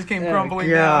studio just came crumbling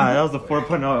Yeah, down. that was a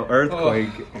 4.0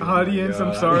 earthquake. Audience,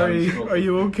 I'm God. sorry. Are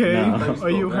you okay? No. Are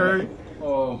you hurt?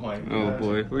 Oh my god. Oh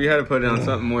boy, we had to put it on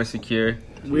something more secure.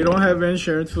 We don't have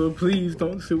insurance, so please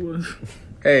don't sue us.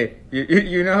 Hey,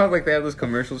 you know how like they have those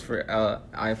commercials for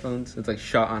iPhones? It's like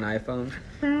shot on iPhone.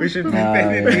 We should be Oh, the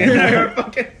yeah. entire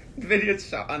fucking video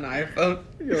shot on iPhone.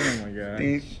 Oh my god.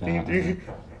 Ding, ding, ding.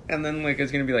 And then like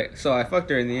it's gonna be like, so I fucked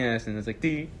her in the ass, and it's like,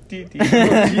 dee, dee, dee.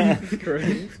 Jesus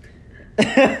Christ.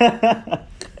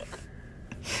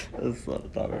 That's so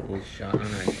tolerable. Shot on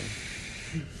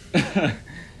iPhone.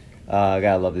 I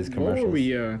gotta love these What commercials. were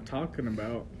we talking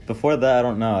about? Before that, I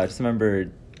don't know. I just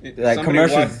remember like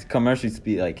Somebody commercials used to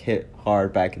be like hit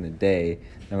hard back in the day.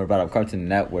 Then we're about Cartoon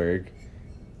Network.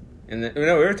 And then,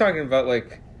 no, we were talking about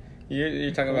like,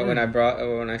 you're talking about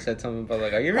when I said something about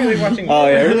like, are you really watching? Oh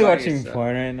yeah, porn really by watching yourself?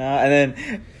 porn right now. And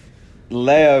then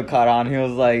Leo caught on. He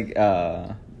was like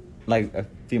a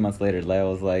few months later,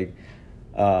 Leo was like,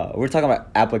 we're talking about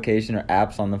application or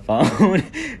apps on the phone.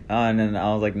 And then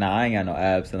I was like, nah, I ain't got no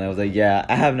apps. And I was like, yeah,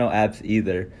 I have no apps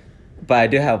either. But I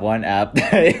do have one app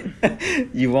that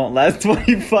you won't last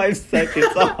 25 seconds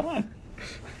on.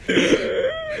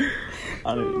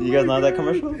 You guys know that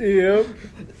commercial? Yep.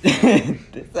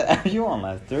 You won't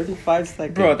last 35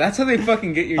 seconds. Bro, that's how they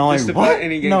fucking get you I'm like, just what? about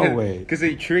any game. No way. Because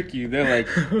they trick you. They're like,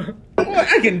 well,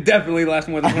 I can definitely last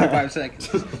more than 25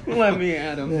 seconds. Let me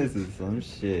at him. This is some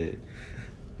shit.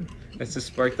 That's to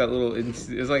spark that little. It's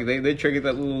like they trigger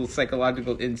that little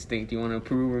psychological instinct. You want to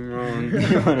prove them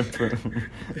wrong.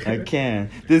 I can.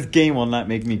 This game will not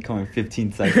make me come in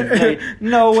 15 seconds. Like,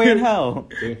 no way in hell.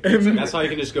 That's how you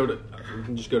can just go to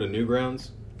Newgrounds.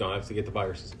 Don't have to get the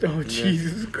viruses. Oh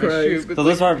Jesus That's Christ. true, but So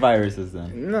those aren't viruses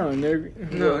then. No, they're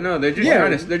no, they're just Yeah.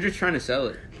 they're just trying to sell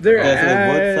it. they're Oh, so they would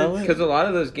ads. sell it? Because a lot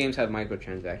of those games have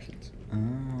microtransactions. Oh.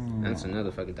 That's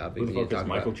another fucking topic. Who the we need fuck to is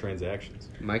talk about. microtransactions?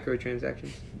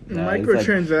 Microtransactions? Nah, it's like-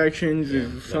 Microtransactions Yeah,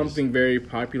 is something very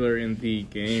popular in the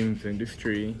games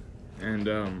industry, and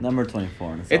Number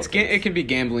 24. In It can be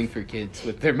gambling for kids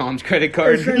with their mom's credit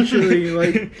card. essentially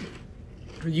like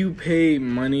you pay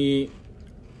money.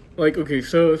 Like okay,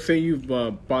 so say you've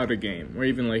bought a game or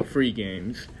even like free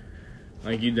games,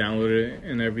 like you download it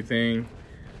and everything.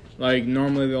 Like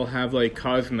normally they'll have like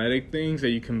cosmetic things that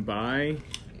you can buy,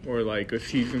 or like a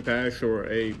season pass or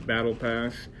a battle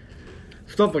pass.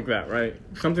 Stuff like that, right?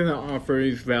 Something that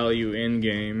offers value in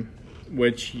game,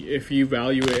 which if you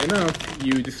value it enough,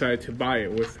 you decide to buy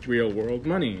it with real world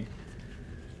money.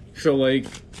 So like,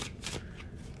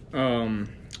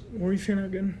 what were you saying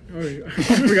again? Oh, I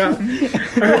forgot.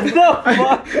 What the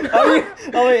fuck?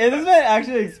 Oh wait, is this man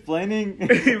actually explaining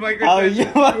how you...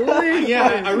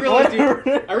 Yeah, I realized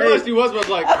he was, but I was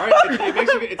like, all right,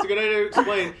 it's a good idea to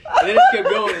explain. And then it just kept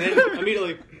going, and then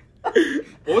immediately,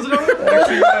 what was it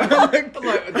on? I'm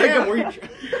like, damn, were you...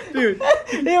 Dude,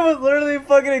 He was literally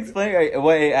fucking explaining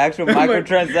what an actual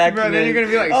microtransaction Bro, then you're gonna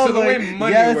be like, I so was the way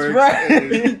money yeah, that's works right.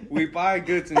 is we buy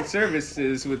goods and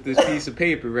services with this piece of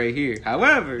paper right here.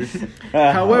 However,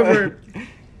 however,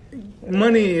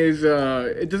 money is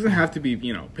it doesn't have to be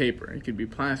paper. It could be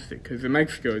plastic because in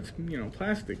Mexico it's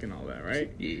plastic and all that, right?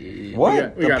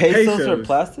 What? we The got pesos are pesos.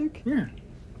 plastic? Yeah,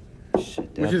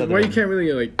 Shit, dude, I which is thought why they you can't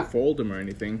really like fold them or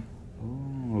anything.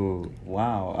 Ooh,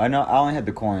 wow. I know. I only had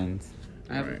the coins.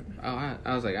 Right. I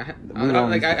was like, We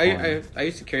don't use the coin. I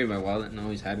used to carry my wallet and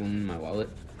always had one in my wallet.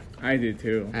 I did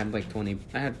too, I had like 20.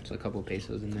 I had a couple of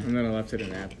pesos in there. and then I left it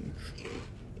in Athens.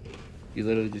 You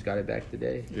literally just got it back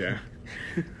today. Yeah,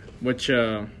 which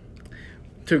to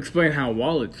explain how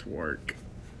wallets work.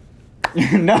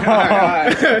 No.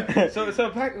 so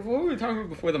back, what were we talking about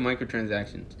before the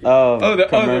microtransactions? Oh, the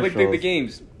commercials.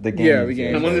 games. The games. Yeah, the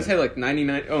games. And when they say like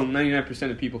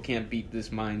 99% of people can't beat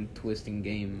this mind twisting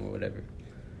game or whatever.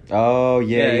 Oh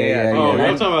yeah. Yeah. Oh, yeah.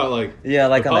 I'm talking about like... Yeah,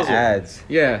 like the on the puzzle. ads.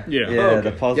 Yeah. Yeah. Yeah, okay.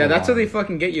 the puzzle. Yeah, that's how they ones.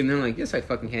 fucking get you, and they're like, "Yes, I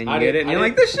fucking can." You I get didn't- it, and I you're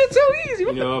like, didn't- "This shit's so easy."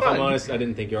 What You know, the if fuck? I'm honest, I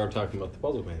didn't think you were talking about the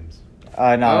puzzle games. No.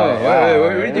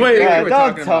 Oh, wait, wait, Yeah, we're don't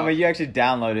talking tell about- me you actually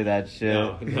downloaded that shit.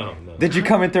 No. Did you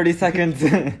come in 30 seconds?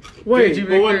 Wait, Did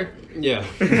you Well, Victor? yeah,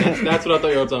 that's what I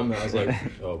thought you were talking about. I was like,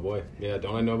 oh boy, yeah,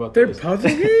 don't I know about they're those? puzzle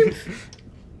games.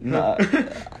 No,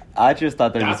 I just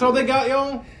thought they. That's how they got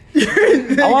y'all?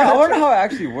 I wonder how it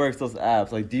actually works. Those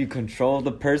apps, like, do you control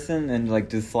the person and like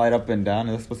just slide up and down?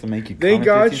 Is that supposed to make you? They come in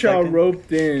got 15 y'all seconds?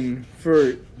 roped in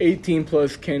for 18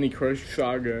 plus Candy Crush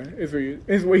Saga.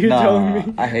 Is what you're telling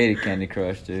me? I hated Candy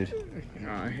Crush, dude.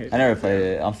 Nah, I hate I never played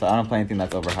it. I'm sorry, I don't play anything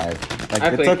that's overhyped. Like, I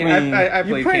it played, took me. I You're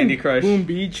played playing Candy Crush. Boom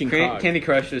Beach and COD. Candy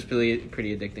Crush is pretty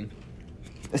addicting.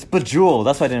 It's Bejeweled.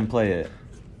 That's why I didn't play it.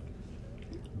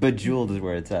 Bejeweled is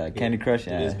where it's at. Candy Crush,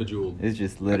 yeah. It is Bejeweled. It's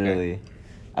just literally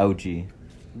OG.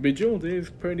 Bejeweled is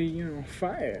pretty,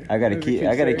 fire. I gotta as keep- the kids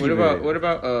I gotta say. keep- What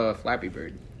about Flappy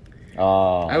Bird?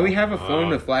 Oh. We have a phone Oh.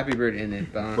 with Flappy Bird in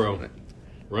it, but Bro,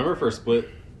 remember for a split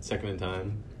second in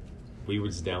time, we were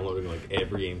just downloading like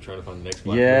every game trying to find the next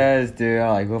platform. Yes, dude. I'm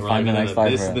like, we'll Right, find the and next then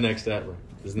life. This is the next step, bro.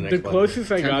 This is the next The button.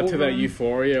 closest I got Temple to that Run?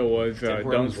 euphoria was Temple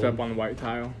Run don't was step one. on the white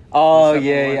tile. Oh Except for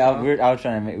yeah, one yeah.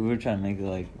 time. We were trying to make it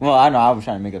like. Well, I know I was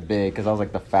trying to make it big because I was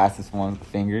like the fastest one with the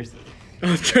fingers. I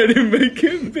was trying to make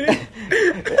it big.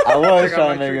 I was got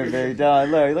trying to my make it triggers. big. Dog,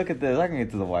 look at this. I can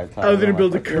get to the white tile. I was gonna Oh,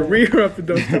 build a my fucking- career up and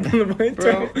don't step on the white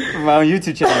Bro. tile. My own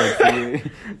YouTube channel.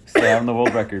 See, so I'm the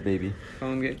world record, baby.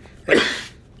 Phone game.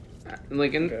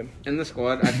 Like Good. in the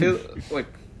squad, I feel like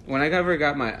when I ever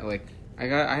got my like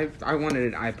I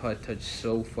wanted an iPod Touch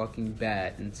so fucking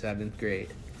bad in 7th grade.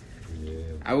 Yeah.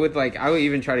 I would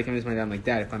even try to convince my dad. I'm like,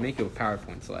 Dad, if I make you a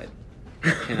PowerPoint slide,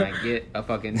 can I get a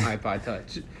fucking iPod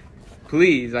Touch?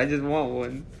 Please, I just want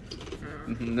one.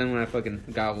 And then when I fucking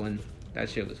got one, that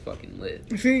shit was fucking lit.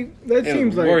 See, that It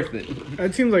seems was like worth it.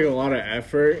 that seems like a lot of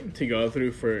effort to go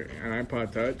through for an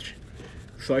iPod Touch.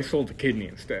 So I sold a kidney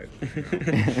instead.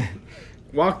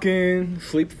 Walk in,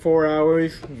 sleep 4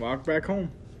 hours, walk back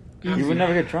home. You would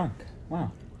never get drunk.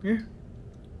 Wow. Yeah.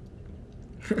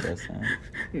 That's,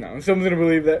 No, someone's gonna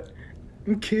believe that.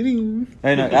 I'm kidding.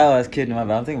 I know. I was kidding. My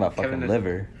bad. I'm thinking about fucking Kevin is-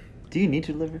 liver. Do you need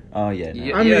your liver? Oh yeah.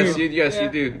 No. I mean- yes, yeah. you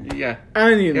do. Yeah.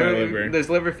 I need my Yeah, liver. There's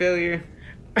liver failure.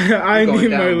 I going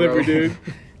need my down, liver, bro. dude.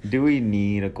 Do we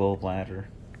need a gallbladder?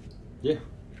 Yeah.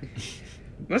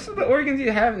 Most of the organs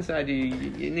you have inside you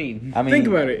need. I mean, Think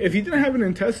about it. If you didn't have an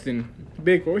intestine,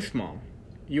 big or small,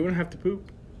 you wouldn't have to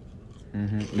poop.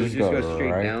 Mm-hmm. It would just go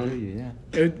straight down? through you,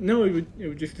 yeah. It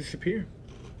would just disappear.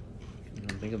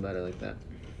 Don't think about it like that.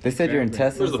 They said your Exactly.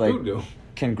 intestines Where's the like food go?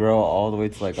 can grow all the way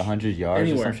to like 100 yards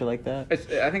Anywhere. or some shit like that.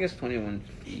 I think it's 21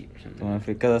 feet or something.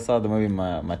 Because I saw the movie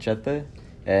Machete,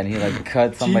 and he like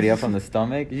cut somebody up from the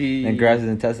stomach Yeah. and grabs his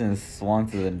intestine and swung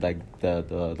to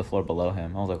the floor below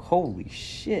him. I was like, holy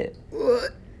shit!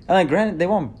 What? And like, granted, they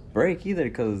won't break either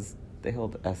because they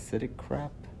hold acidic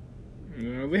crap.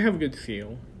 No, they have good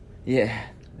seal. Yeah,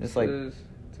 it's like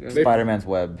It's Spider-Man's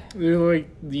web. They're like,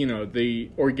 the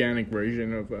organic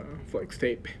version of flex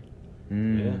tape.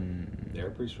 Mm. They're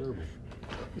pretty durable.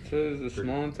 It says the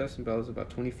small intestine bell is about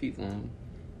 20 feet long,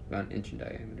 about an inch in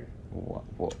diameter.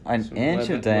 An Some inch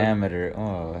web- of diameter.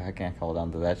 Oh, I can't hold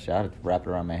on to that shit. I'd wrap it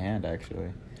around my hand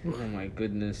actually. Oh my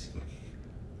goodness.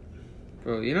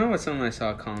 Bro, you know what someone I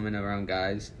saw comment around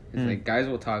guys? It's Hmm. like guys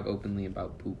will talk openly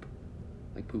about poop.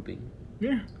 Like pooping.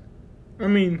 Yeah. I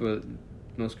mean, But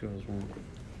most girls won't.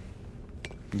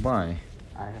 Why?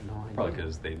 I have no idea. Probably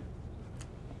because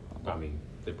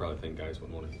they probably think guys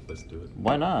wouldn't want to listen to it.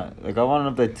 Why not? Like, I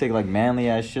want them to take like manly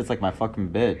ass shits like my fucking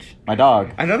bitch, my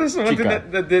dog. I know there's one thing Chica.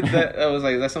 that did that. I was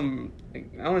like, that's some. Like,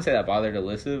 I wouldn't say that bothered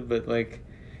Alyssa, but like,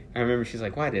 I remember she's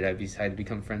like, why did I decide to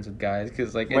become friends with guys?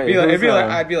 Because like, Wait, who's,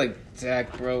 I'd be like,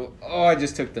 Zach, bro, oh, I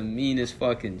just took the meanest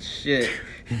fucking shit.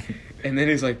 And then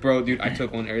he's like, bro, dude, I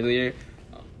took one earlier,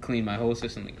 cleaned my whole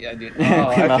system. Like, yeah, dude, oh,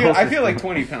 Clean my whole I feel system. like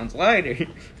 20 pounds lighter.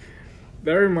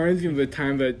 that reminds me of the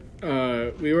time that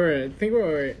we were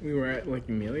at like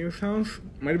Emilio's house.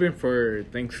 Might have been for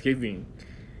Thanksgiving,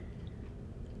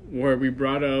 where we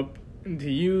brought up, do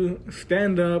you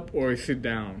stand up or sit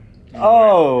down?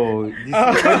 Oh, you see,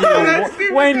 That's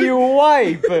stupid. when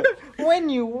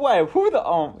you wipe, who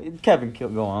the Kevin,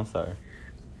 go on. Sorry.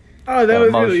 Oh, that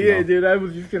was really Emotional. it, dude. I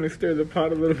was just gonna stir the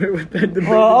pot a little bit with that debate.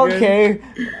 Well, again.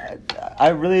 okay. I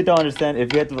really don't understand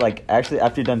if you have to like actually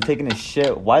after you're done taking a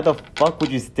shit, why the fuck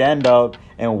would you stand up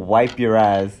and wipe your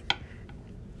ass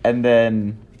and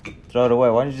then throw it away?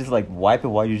 Why don't you just like wipe it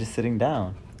while you're just sitting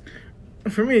down?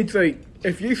 For me, it's like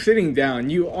if you're sitting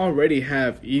down, you already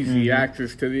have easy Mhm.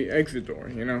 access to the exit door.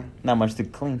 You know, Not much to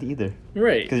clean either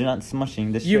right? because you're not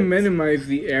smushing the shit. You minimize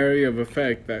the area of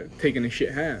effect that taking a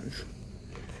shit has.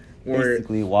 Where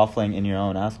Basically waffling in your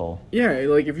own asshole. yeah,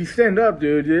 like if you stand up,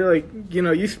 dude, you're like,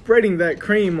 you're spreading that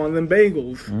cream on them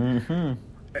bagels. Mm-hmm.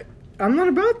 I'm not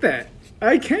about that.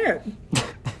 I can't.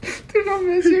 Dude, I'm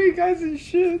missing you guys in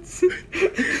shits.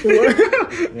 What?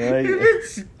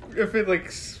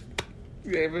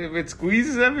 If it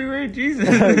squeezes everywhere, Jesus.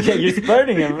 Yeah, you're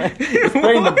spreading him. You're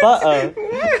spreading the butter.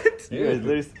 What? You're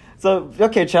literally- So,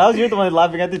 okay, Charles, you're the one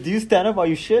laughing at this. Do you stand up while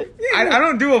you shit? I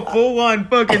don't do a full on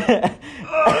fucking stretch.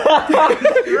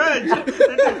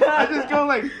 I just go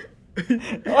like.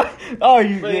 Oh,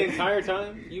 you For the entire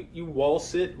time, you wall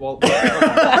sit while.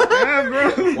 Yeah,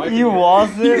 bro. Wiping you your- wall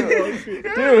sit?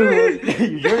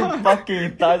 Dude, your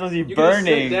fucking thighs must be You can sit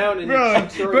burning. down and Bro, your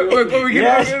cheeks are but we can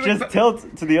Yes, just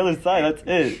tilt to the other side. That's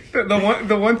it.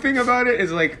 the one thing about it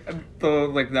is like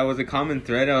that was a common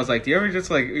thread. I was like, do you ever just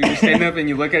like you stand up and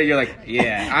you look at it, you're like,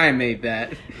 yeah, I made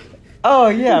that. Oh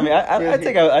yeah, I mean,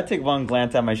 I take one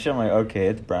glance at my shit. I'm like, okay,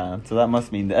 it's brown, so that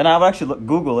must mean. And I would actually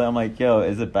Google it. I'm like, yo,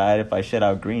 is it bad if I shit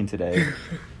out green today?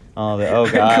 Oh, oh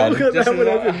I God. got Just that when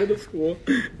I as was in middle school.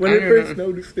 When I I don't first know.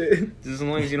 noticed it. Just as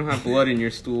long as you don't have blood in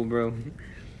your stool, bro.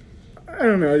 I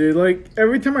don't know, dude. Like,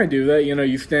 every time I do that, you know,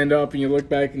 you stand up and you look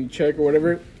back and you check or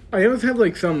whatever, I always have,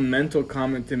 like, some mental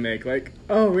comment to make. Like,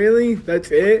 oh, really? That's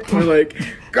it? Or, like,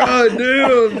 God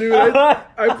damn, dude.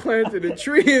 I planted a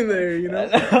tree in there, you know?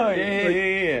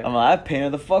 Yeah. I'm like, I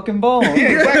painted the fucking bone. Yeah,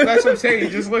 exactly. That's what I'm saying.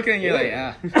 You're just looking and you're like,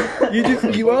 ah.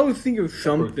 You always think of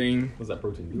something, What's that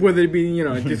protein? whether it be, you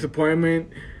know, a disappointment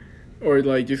or,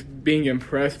 like, just being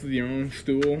impressed with your own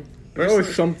stool. There's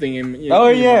always something in Oh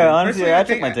in your yeah, mind. honestly, Personally, I I took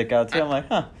think my dick out too. I'm like,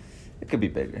 huh, it could be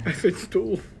bigger. I said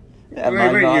stool. Yeah, Wait,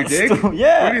 mine's your not dick? still-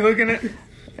 yeah. What are you looking at?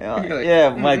 Yeah, You're like, yeah,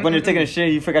 like when you're taking a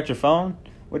shit, you forgot your phone.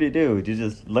 What do? Do you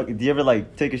just look? Do you ever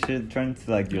like take a shit, turn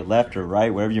to like your left or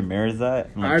right, wherever your mirror's at,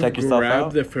 and like I check yourself grabbed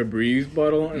out? the Febreze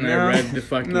bottle and No. I read the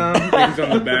fucking No. things on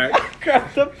the back.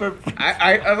 Grab the purple.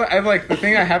 I like the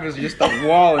thing I have is just a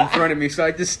wall in front of me, so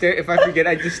I just stare. If I forget,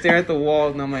 I just stare at the wall,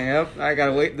 and I'm like, yep, I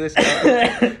gotta wait this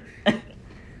out.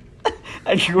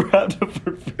 I grabbed the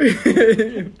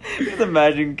purple. Just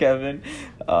imagine Kevin.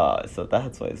 So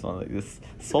that's why it's like this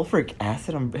sulfuric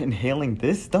acid. I'm inhaling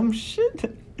this dumb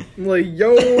shit. I'm like,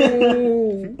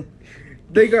 yo,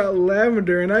 they got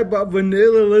lavender and I bought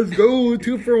vanilla. Let's go,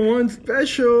 2-for-1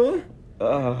 special.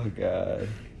 Oh god.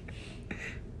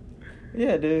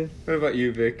 Yeah, dude. What about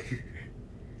you, Vic?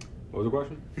 What was the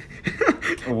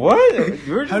question? What?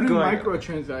 You were just How do going-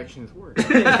 microtransactions work?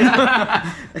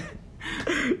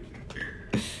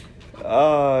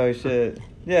 Oh shit.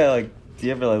 Yeah, like do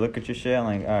you ever like look at your shit and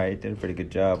like, all right, you did a pretty good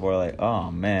job, or like,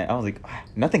 oh man, I was like, "Ah,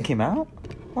 nothing came out.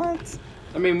 What?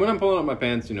 I mean, when I'm pulling up my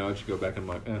pants, you know, I just go back and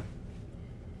I'm like,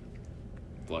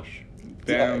 flush.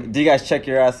 Damn. Do you guys check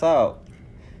your ass out?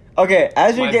 Okay,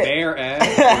 as you My get bare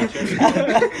ass.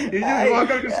 You just walk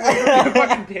up to your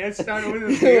fucking pants down with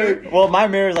his mirror. Well, my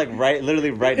mirror is like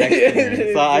literally right next to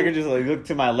me, so I could just like look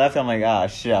to my left. I'm like, ah,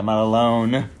 shit, I'm not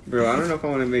alone. Bro, I don't know if I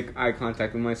want to make eye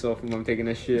contact with myself when I'm taking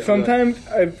a shit. Sometimes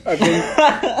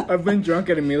I've been drunk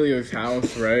at Emilio's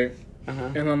house, right?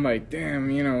 Uh-huh. And I'm like, damn,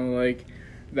 you know, like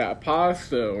that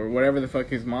pasta or whatever the fuck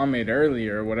his mom made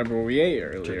earlier, or whatever we ate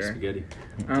Chicken earlier. spaghetti.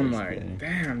 I'm like,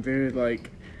 damn, dude,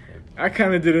 like, I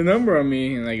kind of did a number on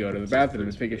me, and I go to the bathroom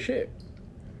to take a shit.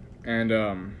 And,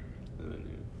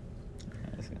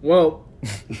 well,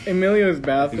 Emilio's say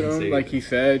bathroom, it. like he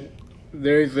said,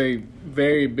 there's a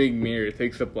very big mirror. It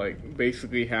takes up, like,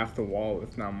 basically half the wall,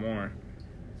 if not more.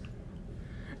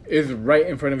 Is right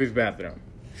in front of his bathroom.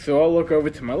 So I'll look over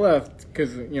to my left,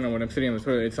 because, you know, when I'm sitting on the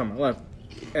toilet, it's on my left.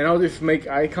 And I'll just make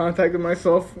eye contact with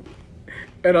myself,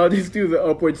 and I'll just do the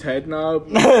upwards head knob.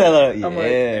 I'm like,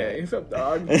 hey, what's up,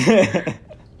 dog?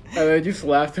 And I just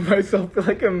laugh to myself for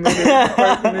like a minute. before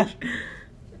I finish.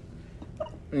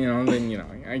 You know, and then, you know,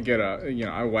 I get up, you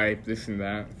know, I wipe this and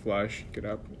that, flush, get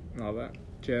up, and all that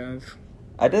jazz.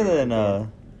 I did it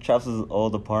in Traps'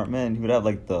 old apartment. He would have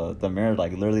like the mirror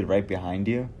like literally right behind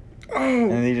you, and Oh!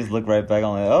 then you just look right back.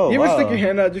 I'm like, oh, You wow. ever stick your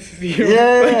hand out just to see your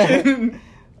Yeah. reflection?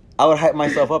 I would hype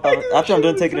myself up. I do After I'm shit done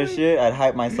all the taking a time. shit, I'd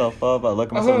hype myself up. I'd look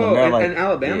at myself in the Oh, mirror in- like, in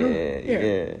Alabama?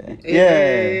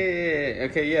 yeah.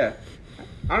 Okay, yeah.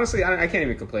 Honestly, I can't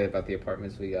even complain about the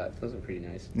apartments we got. Those are pretty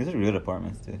nice. These are good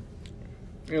apartments too.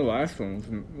 The last one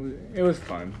was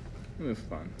fun. It was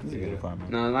fun. These are good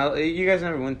apartments. No, you guys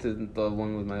never went to the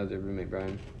one with my other roommate,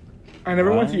 Brian. I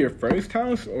never went to Right. your first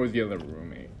house or the other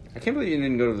roommate. I can't believe you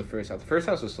didn't go to the first house. The first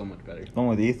house was so much better. One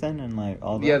with Ethan and like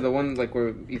all that. Yeah, the one like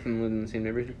where Ethan lived in the same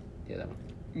neighborhood. Yeah, that one.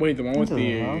 Wait, the one with Into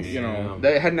the, the house? you know,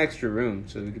 They had an extra room,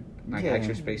 so we could like Yeah.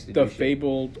 extra space to the do shit.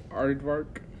 fabled aardvark.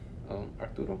 Oh,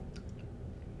 Arturo.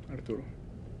 Arturo.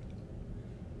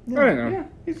 Yeah. I don't know.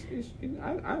 Yeah,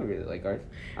 I don't really like Art.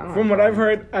 I don't From have what a I've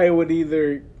problem. heard, I would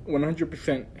either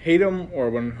 100% hate him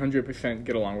or 100%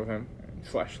 get along with him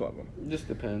 / love him. It just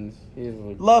depends. He's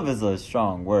like, Love is a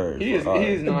strong word. he is. for art. He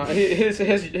is not.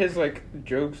 His like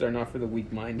jokes are not for the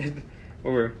weak-minded.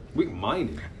 Or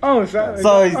Weak-minded. Oh, so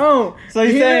So you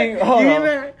he's hear saying- that? hold You hear on.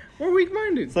 that? We're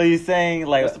weak-minded. So you're saying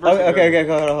like That's the first okay, thing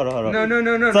I okay, hold on.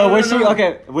 no. So no, would she no.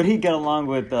 okay? Would he get along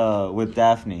with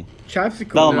Daphne?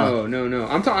 Chapstick. Velma. No.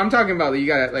 I'm talking about you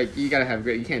gotta have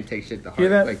great. You can't take shit to heart. Hear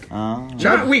that? Like Oh.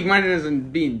 not weak-minded as in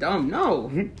being dumb. No.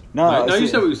 No, No, you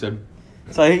said what you said.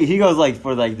 So he goes like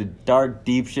for like the dark,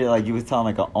 deep shit. Like you was telling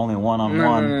like a only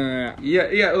one-on-one. No.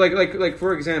 Yeah. Like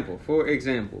for example.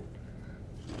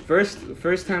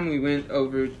 First time we went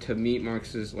over to meet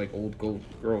Marx's like old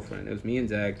girlfriend. It was me and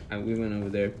Zach. We went over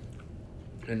there,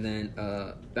 and then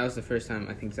that was the first time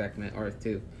I think Zach met Arth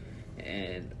too,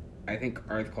 and I think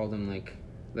Arth called him like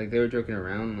they were joking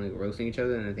around like roasting each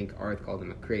other, and I think Arth called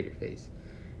him a crater face,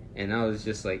 and I was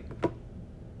just like,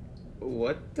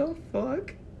 what the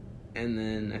fuck? And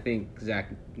then I think Zach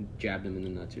jabbed him in the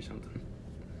nuts or something.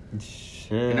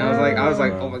 Shit. And I was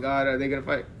like, oh my god, are they gonna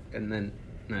fight? And then,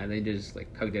 nah, they just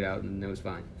like hugged it out and it was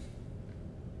fine.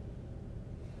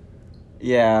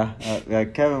 Yeah.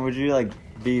 Kevin, would you like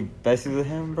be besties with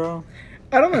him, bro?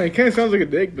 I don't know. It kind of sounds like a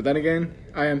dick, but then again,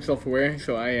 I am self-aware,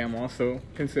 so I am also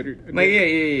considered a Like,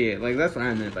 dick. yeah. Like, that's what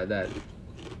I meant by that.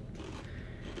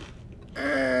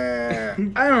 I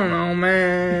don't know,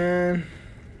 man.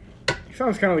 He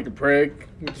sounds kind of like a prick,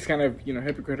 which is kind of,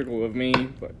 hypocritical of me,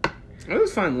 but... It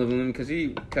was fine living with him because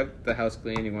he kept the house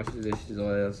clean, he washed the dishes, all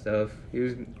that stuff. He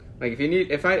was, like,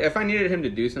 if I needed him to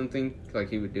do something, like,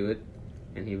 he would do it.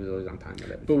 And he was always on time with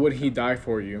it. But would he die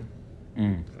for you?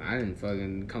 I didn't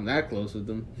fucking come that close with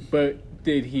him. But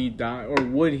did he die, or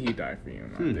would he die for you?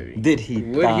 Not did he? Did he?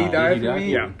 Would he die Did he for die?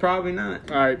 me? Yeah. Probably not.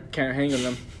 All right, can't hang on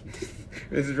them.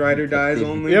 This is ride or dies Did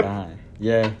he only. Yep. die?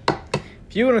 Yeah.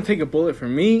 If you want to take a bullet for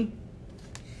me,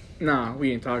 nah,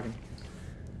 we ain't talking.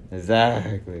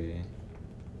 Exactly.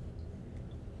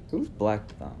 Who's Black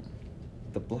Thumb?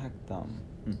 The Black Thumb.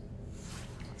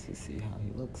 Let's see how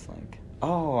he looks like.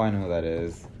 Oh, I know who that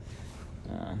is.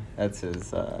 That's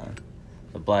his.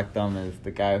 The Black Thumb is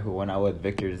the guy who went out with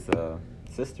Victor's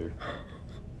sister.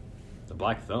 The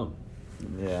Black Thumb.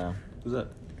 Yeah. Who's that?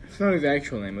 It's not his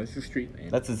actual name, it's his street name.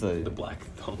 That's his. The Black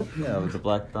Thumb. Yeah, it was the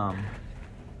Black Thumb.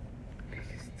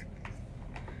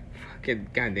 Fucking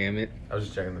goddamn it. I was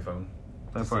just checking the phone.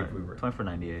 To see if we were.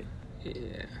 24.98.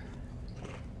 Yeah.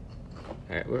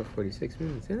 Alright, we're at 46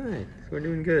 minutes. Yeah, we're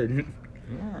doing good.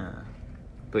 Yeah.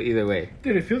 But either way.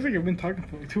 Dude, it feels like I've been talking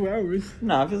for like 2 hours.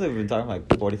 No, I feel like we've been talking for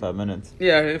like 45 minutes.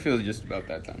 Yeah, it feels just about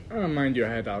that time. I don't mind you, I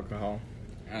had alcohol.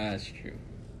 That's true.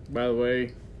 By the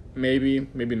way, maybe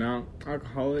not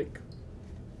alcoholic.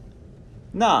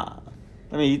 Nah.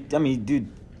 I mean, you do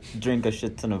drink a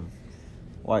shit ton of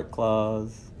White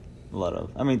Claws. A lot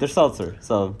of. I mean, they're seltzer,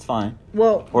 so it's fine.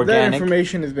 Well, that Organic.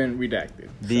 information has been redacted.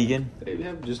 Vegan. They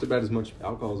have just about as much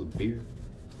alcohol as a beer.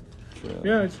 True.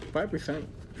 Yeah, it's 5%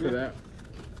 for that.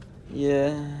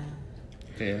 Yeah.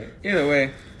 Yeah. Either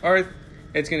way, or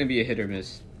it's gonna be a hit or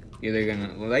miss. You're either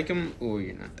gonna like him or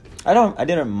you're not. I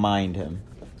didn't mind him.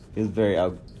 He was very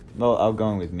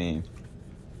outgoing with me.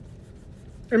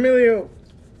 Emilio,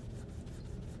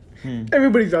 Hmm.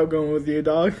 everybody's outgoing with you,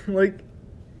 dog. Like,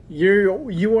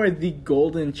 you are the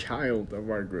golden child of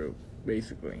our group,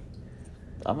 basically.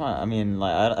 I'm not, I mean,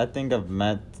 like, I think I've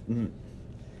met.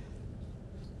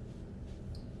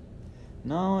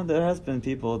 No, there has been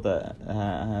people that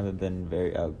haven't been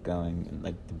very outgoing in,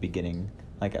 like, the beginning,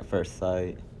 like, at first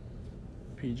sight.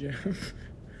 PJ.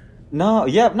 No,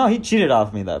 he cheated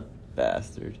off me, that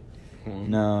bastard. Hmm.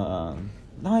 No,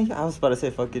 I was about to say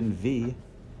fucking V.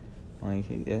 Like,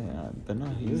 but no,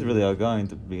 he was really outgoing at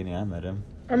the beginning I met him.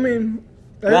 I mean,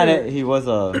 Granted, he was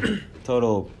a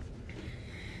total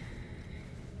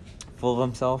full of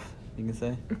himself, you can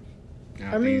say.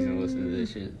 I think he's gonna listen to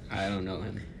this shit. I don't know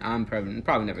him. I'm probably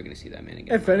never gonna see that man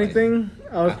again. if anything,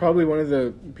 I was probably one of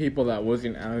the people that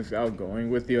wasn't as outgoing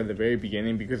with you at the very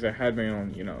beginning because I had my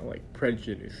own, like,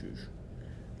 prejudices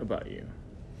about you.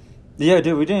 Yeah,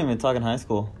 dude, we didn't even talk in high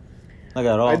school. Like,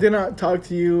 at all. I did not talk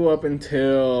to you up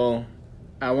until,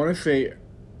 I want to say,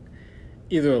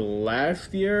 either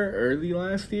early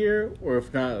last year, or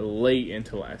if not, late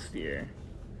into last year.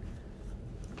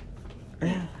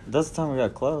 Yeah, that's the time we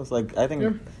got close. Like, I think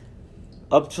Yeah.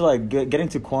 up to, like, getting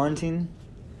to quarantine,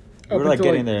 we Up were, like,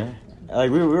 until, getting there.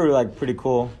 Like, we were, like, pretty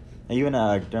cool. And even,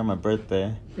 like, during my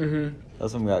birthday, Mm-hmm.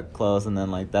 that's when we got close. And then,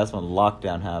 like, that's when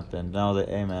lockdown happened. And I was like,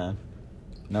 hey, man,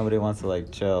 nobody wants to, like,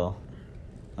 chill.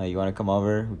 Like, you want to come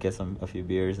over? We get a few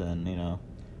beers and,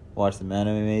 watch some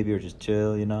anime maybe, or just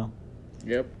chill,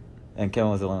 Yep. And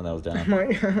Kevin was the only one that was I'm down.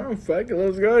 like, fuck it,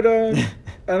 let's go, dog.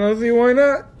 I don't see why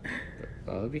not.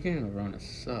 The beginning of Rona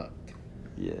sucked.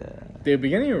 Yeah. The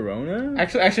beginning of Rona?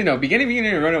 Actually, no. Beginning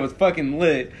of Rona was fucking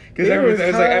lit because It everything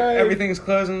was was like hype. everything's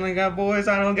closed and like, "God, boys,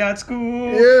 I don't got school."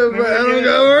 Yeah, but I don't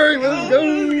got work. Let's go.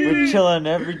 We're chilling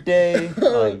every day.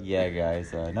 Like, yeah,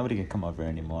 guys, nobody can come over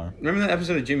anymore. Remember that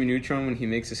episode of Jimmy Neutron when he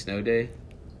makes a snow day,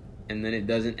 and then it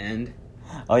doesn't end?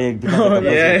 Oh, yeah. Oh, no.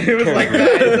 Yeah, it was like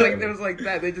that. It was like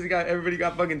that. Everybody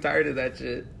got fucking tired of that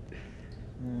shit.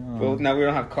 Well, now we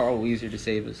don't have Carl Weezer to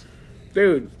save us.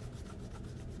 Dude.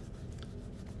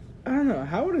 I don't know.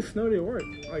 How would a snow day work?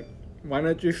 Like, why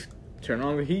not just turn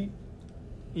on the heat?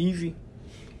 Easy.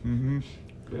 Mm-hmm.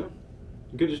 Yeah.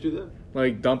 You could just do that.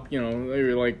 Like, dump, they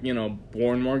were like,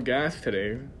 pouring more gas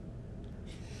today.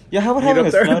 Yeah, how would Heat having up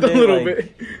a there snow a day, little like,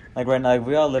 bit. like right now, like,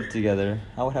 we all live together.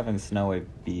 How would having a snow day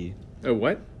be? Oh,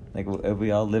 what? Like, if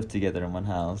we all lived together in one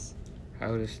house.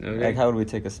 How would a snow day? Like, how would we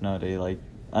take a snow day? Like,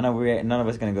 I know none of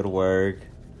us gonna go to work,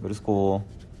 go to school.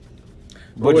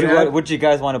 Would you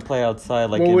guys want to play outside?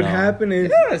 Like, what would happen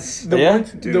is Yes, the Yeah?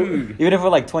 ones, dude. Even if we're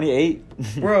like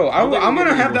 28. Bro, I'm think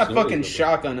gonna we have can that do fucking it.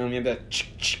 shotgun on me. And that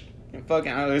and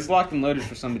fucking, it's locked and loaded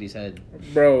for somebody's head.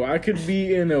 bro, I could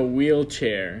be in a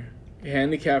wheelchair,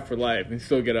 handicapped for life, and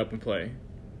still get up and play.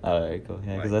 Alright, cool.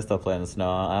 Yeah, because I still play in the snow.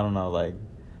 I don't know, like,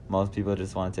 most people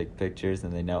just want to take pictures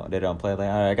and they don't play. Like,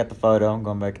 alright, I got the photo. I'm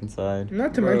going back inside.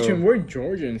 Not to Bro. mention, we're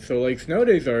Georgians, so like snow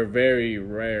days are a very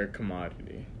rare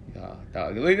commodity.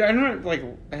 Dog. Like, I remember, like,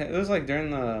 it was like during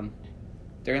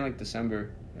like December,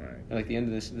 Right. like the end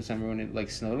of this December when it like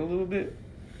snowed a little bit.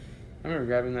 I remember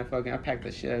grabbing that fucking. I packed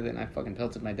the shit out of it and I fucking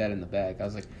pelted my dad in the back. I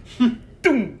was like,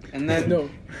 doom, and then No.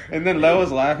 and then Leo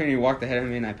was laughing. He walked ahead of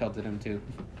me and I pelted him too.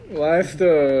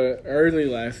 Early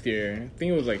last year, I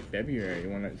think it was like February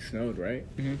when it snowed, right?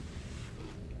 Mhm.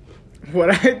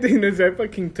 What I did is I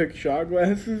fucking took shot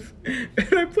glasses and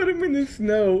I put them in the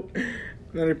snow.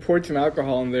 And then I poured some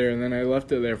alcohol in there and then I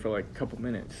left it there for like a couple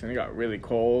minutes. And it got really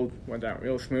cold, went down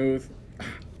real smooth.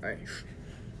 Nice.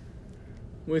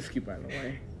 Whiskey, by the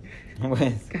way.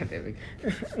 Wait, God damn it.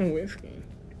 Whiskey.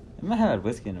 I might have had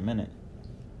whiskey in a minute.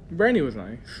 Brandy was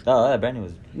nice. Oh, that brandy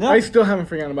was. No! I still haven't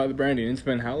forgotten about the brandy. It's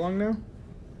been how long now?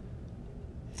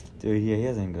 Dude, he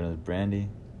hasn't given us brandy.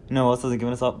 You know who else hasn't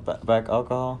given us back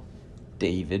alcohol?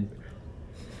 David.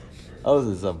 Oh,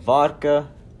 this is a vodka.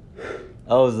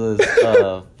 Oh, this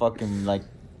is fucking like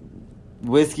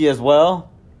whiskey as well.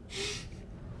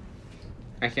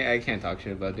 I can't talk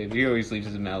shit about David. He always leaves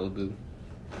his Malibu.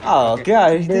 Oh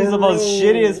god, this is the most Bro.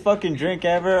 shittiest fucking drink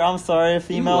ever. I'm sorry, You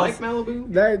females. like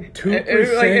Malibu? That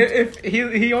 2%. Like if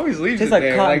he always leaves Tastes it like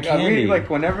there. cotton Like candy. like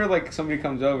whenever like somebody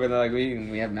comes over, they're like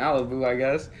we have Malibu, I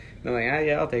guess. They're like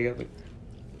yeah, I'll take it. Like,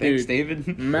 thanks, Dude, David.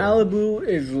 Malibu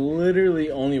is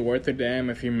literally only worth a damn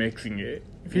if you're mixing it.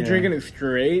 If you're Yeah. drinking it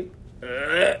straight,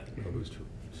 Malibu's true.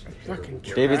 fucking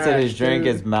David said his trash, drink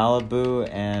dude. is Malibu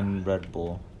and Red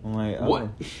Bull. I'm like, oh. What?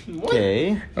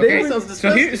 Okay. Okay, David- sounds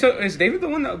so disgusting. is David the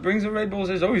one that brings the Red Bulls?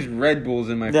 There's always Red Bulls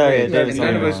in my Yeah, yeah, fridge, David's and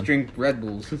none the of us one. drink Red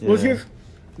Bulls. Yeah. Well, it's just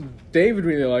David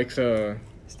really likes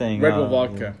Staying Red Bull out,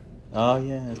 vodka. Yeah. Oh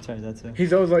yeah, that's right. That's it.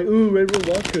 He's always like, ooh, Red Bull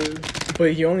vodka.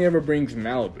 But he only ever brings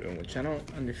Malibu, which I don't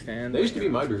understand. That used to be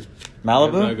my drink. When I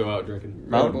Malibu. go out drinking.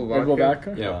 Red Bull Red Bull vodka.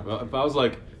 vodka? Yeah, well, if I was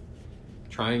like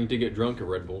trying to get drunk at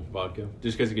Red Bull vodka,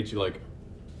 just because it gets you like,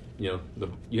 you know,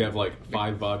 you have like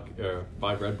five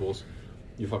Red Bulls,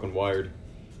 you're fucking wired.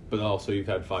 But also you've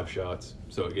had 5 shots,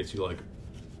 so it gets you like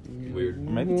weird.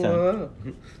 Maybe 10. Whoa.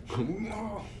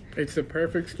 It's the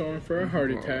perfect storm for a heart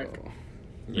attack.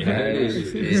 Yeah, it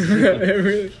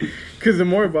is. Because the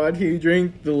more vodka you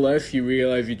drink, the less you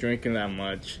realize you're drinking that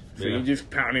much. So Yeah. you're just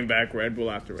pounding back Red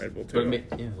Bull after Red Bull, But too.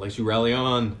 yeah, lets you rally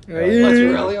on. Yeah. Lets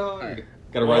you rally on.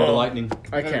 Gotta ride the Oh. lightning.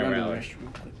 I can't rally.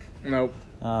 Nope.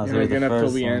 Oh, You're so not the getting up till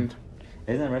first the one. end.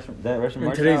 Isn't that Russian And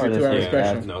March today's now, or a this 2-hour week?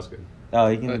 special. No, it's good. Oh,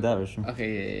 you can do that Russian.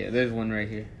 Okay, yeah. There's one right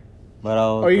here. But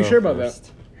I'll. Are you go sure about that?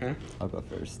 first. Huh? I'll go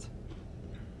first.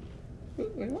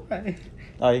 Wait, why?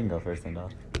 Oh, you can go first then,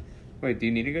 dog. Wait, do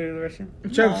you need to go to the restroom?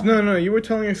 Chubbs, no, you were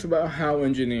telling us about how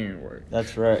engineering works.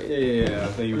 That's right. Yeah. I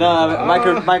thought you were No,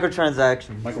 gonna-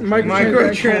 microtransactions.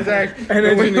 Microtransaction. And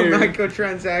The way a engineering.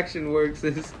 microtransaction works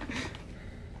is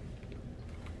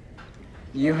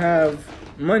You have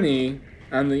money,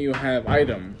 and then you have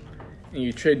item. And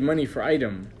you trade money for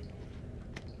item.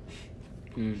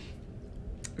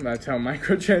 That's how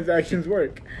microtransactions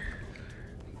work.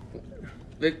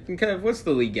 Kev, what's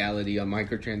the legality on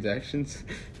microtransactions?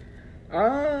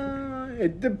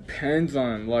 It depends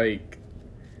on, like,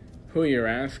 who you're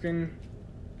asking.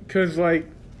 Because, like,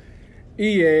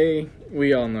 EA,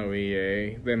 we all know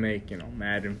EA. They make, you know,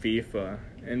 Madden, FIFA,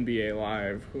 NBA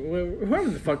Live. Whoever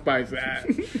the fuck buys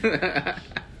that.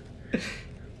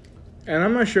 And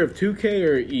I'm not sure if 2K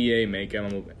or EA make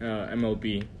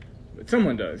MLB. But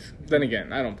someone does. Then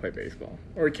again, I don't play baseball.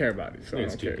 Or care about it, so I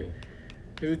It's don't care.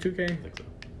 2K. Is it 2K? I think so.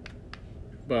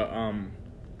 But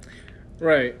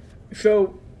right.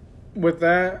 So with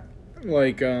that,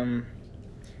 like FIFA,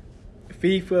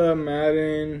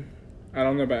 Madden, I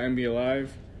don't know about NBA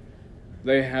Live.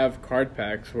 They have card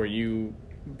packs where you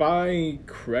buy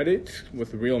credits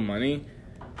with real money,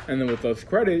 and then with those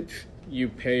credits you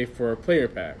pay for a player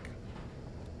pack.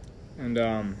 And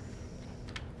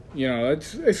you know,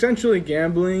 it's essentially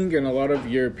gambling, and a lot of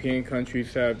European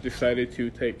countries have decided to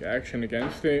take action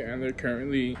against it, and they're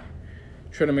currently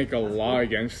trying to make a law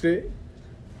against it.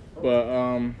 But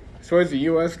as far as the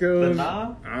U.S. goes,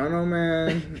 knob? I don't know,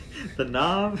 man. The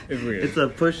knob. It's weird. It's a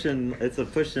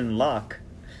push and lock.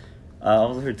 I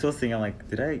was here tilting. I'm like,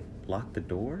 did I lock the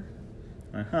door?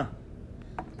 Like, huh.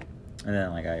 And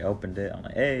then like I opened it. I'm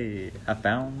like, hey, I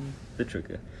found the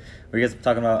trigger. Were you guys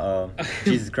talking about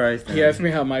Jesus Christ? He asked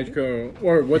me how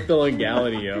what the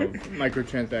legality of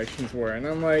microtransactions were, and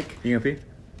I'm like, You gonna pee?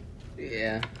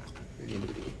 Yeah.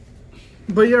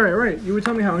 but you're right. You would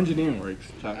tell me how engineering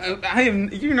works. I am.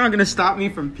 You're not gonna stop me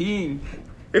from peeing.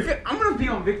 I'm gonna pee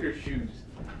on Victor's shoes.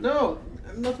 No,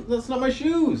 that's not my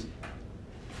shoes.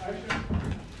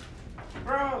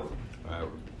 Bro.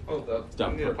 Hold up. Stop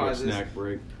I'm gonna for a quick pause this. snack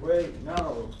break. Wait,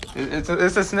 no. It's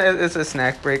a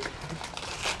snack break.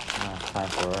 Time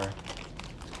for.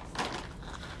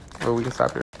 Well, we can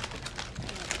stop here.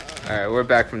 All right, we're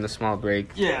back from the small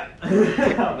break. Yeah.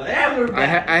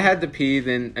 I had to pee.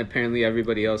 Then apparently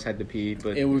everybody else had to pee.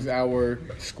 But It was our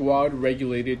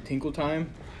squad-regulated tinkle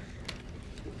time,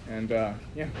 and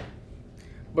yeah.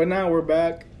 But now we're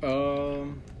back,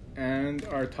 and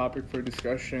our topic for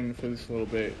discussion for this little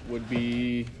bit would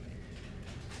be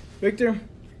Victor.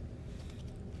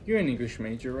 You're an English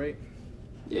major, right?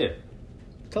 Yeah.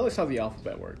 Tell us how the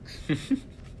alphabet works.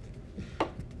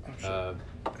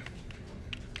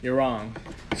 You're wrong.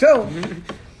 So,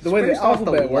 the way the First off,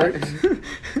 alphabet what? works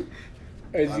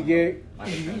is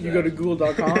you go to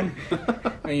Google.com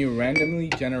and you randomly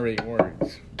generate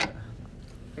words.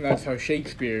 And that's how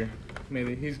Shakespeare made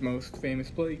it his most famous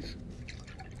plays.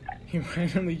 He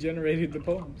randomly generated the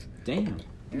poems. Damn.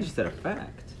 You just said a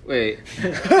fact. wait,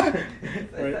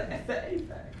 Right?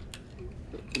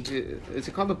 is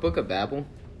it called the Book of Babel?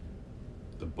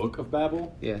 The Book of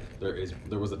Babel? Yeah.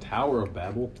 There was a Tower of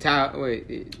Babel.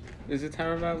 Wait, is it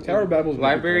Tower of Babel? Tower of Babel's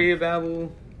Library of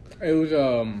Babel. It was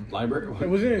Library? it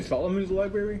wasn't in Solomon's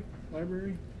library.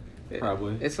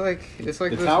 Probably. It's like The this-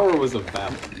 Tower was of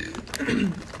Babel.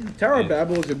 Tower of Yeah.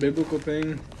 Babel is a biblical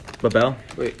thing. Babel?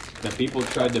 Wait, That people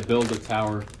tried to build a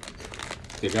tower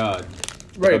to God.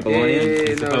 Right.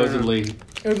 Babylonians? no. And supposedly,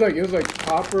 It was like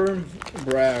copper,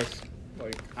 brass,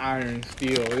 like iron,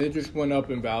 steel. It just went up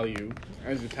in value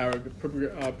as the tower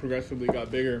progressively got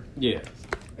bigger. yeah.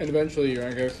 And eventually,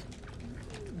 I guess,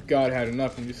 God had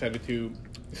enough and decided to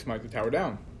smite the tower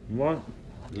down. What?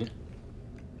 Yeah.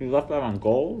 You left that on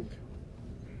gold?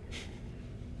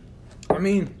 I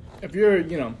mean, if you're,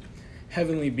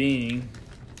 heavenly being,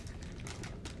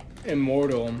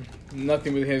 immortal,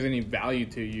 nothing really has any value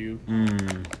to you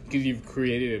Mmm. because you've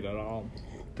created it at all.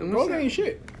 Then Gold what's, ain't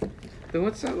shit.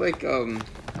 what's that like?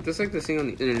 That's like this thing on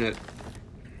the internet.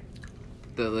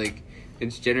 That like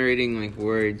it's generating like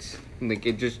words, like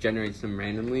it just generates them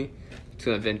randomly.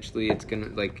 So eventually, it's gonna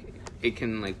like it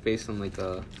can like based on like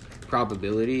a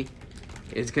probability,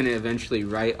 it's gonna eventually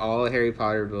write all Harry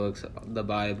Potter books, the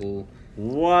Bible.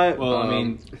 What? Well, I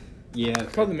mean, yeah,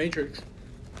 It's called the Matrix.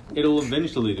 it'll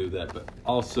eventually do that, but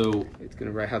also, It's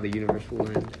gonna write how the universe will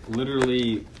end.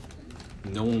 literally,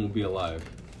 no one will be alive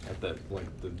at that, like,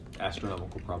 the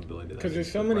astronomical probability. that Because there's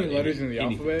is so to many write letters in the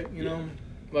anything. alphabet, you Yeah. know?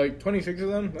 Like 26 of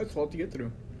them, that's a lot to get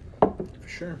through. For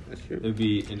sure. That's true. It'd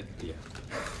be, yeah.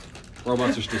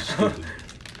 Robots are still stupid.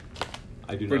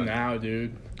 I do For not. now,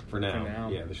 dude. For now. For now.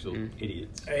 Yeah, they're still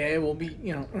idiots. Hey, we'll be,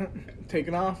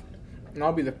 taking off. And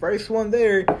I'll be the first one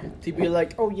there to be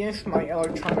like, oh yes, my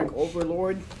electronic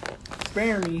overlord.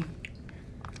 Spare me.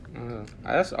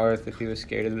 I asked Arth if he was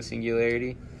scared of the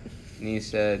singularity, and he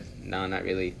said, "No, not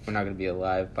really. We're not gonna be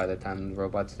alive by the time the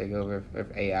robots take over, or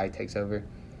if AI takes over."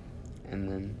 And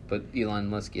then, but Elon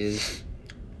Musk is.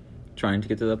 Trying to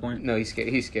get to that point? No, he's scared.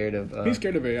 He's scared of. He's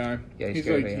scared of AI. Yeah, he's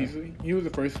scared of AI. He was the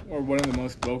first, or one of the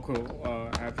most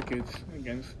vocal advocates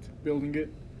against building it.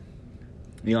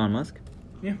 Elon Musk?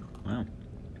 Yeah. Wow.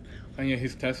 And yeah,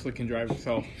 his Tesla can drive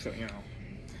itself, so,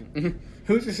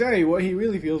 Who's to say what he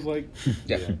really feels like?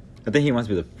 Yeah. I think he wants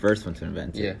to be the first one to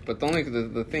invent it. Yeah, but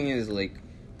the thing is like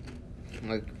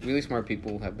really smart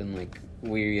people have been like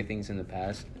weary of things in the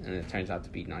past, and it turns out to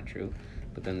be not true.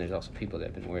 But then there's also people that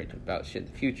have been worried about shit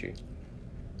in the future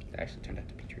that actually turned out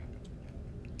to be true.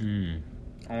 Hmm.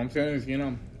 All I'm saying is,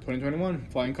 2021,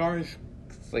 flying cars.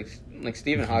 It's like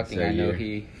Stephen Hawking. That I know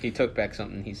year. he took back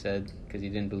something he said because he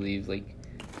didn't believe like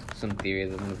some theory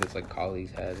that one of his like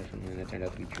colleagues had or something that turned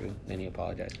out to be true. Then he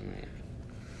apologized for it.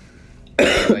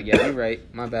 He's like, yeah, you're right.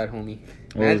 My bad, homie.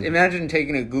 Well- Imagine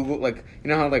taking a Google, like, you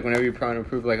know how, like, whenever you're trying to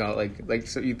prove, like, how, like,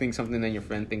 so you think something, then your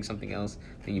friend thinks something else,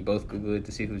 and you both Google it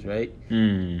to see who's right.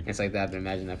 Hmm. It's like that, but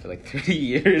imagine that for, like, 30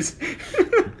 years.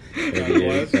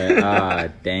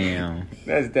 Damn.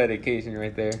 That's dedication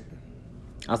right there.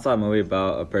 I saw a movie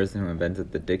about a person who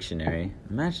invented the dictionary.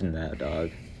 Imagine that, dog.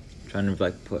 Trying to,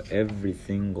 like, put every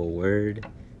single word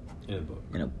In a book.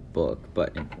 in a book,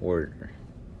 but in order.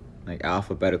 Like,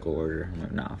 alphabetical order. I'm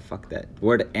like, nah, fuck that.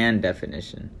 Word and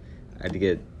definition. I had to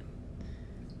get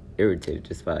irritated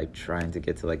just by like trying to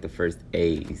get to like the first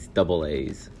A's, double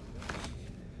A's.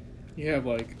 You have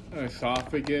like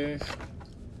esophagus.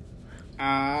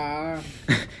 Ah.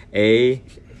 A,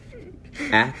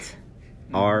 at,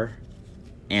 are,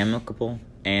 amicable,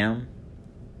 am,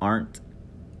 aren't,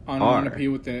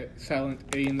 Onomatopoeia with the silent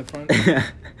A in the front.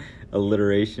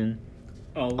 alliteration,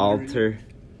 Alter.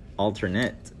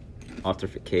 alternate,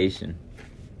 alterfication.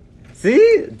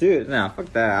 See, dude, nah,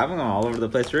 fuck that. I'm going all over the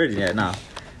place already. Yeah, nah.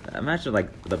 Imagine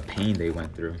like the pain they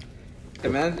went through.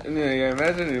 Imagine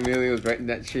Emilio's writing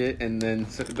that shit, and then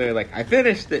they're like, "I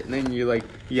finished it," and then you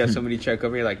have somebody check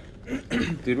over. You're like,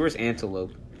 "Dude, where's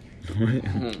antelope?"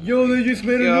 Yo, they just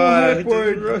made a new God, hype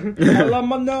word.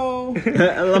 Alamano.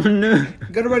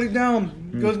 Gotta write it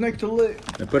down. Goes next to lit.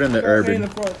 They put in the In urban. the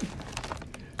front.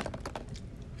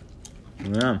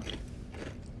 Yeah.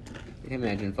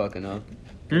 Imagine fucking up.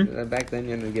 Hmm? Back then,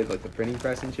 you had to get like the printing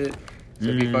press and shit. So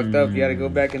if you fucked up, you had to go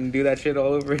back and do that shit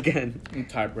all over again. And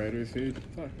typewriters, dude.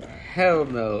 Fuck that. Hell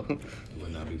no.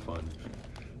 Would not be fun.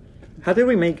 How did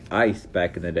we make ice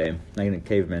back in the day? Like in the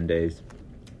caveman days?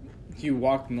 You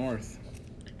walk north.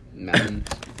 Man.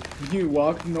 You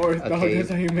walk north, dog. Okay. That's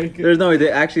how you make it. There's no way they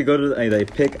actually go to like, they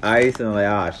pick ice and they're like,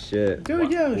 ah, shit.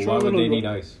 Dude, yeah. Why show a would little they need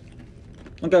ice?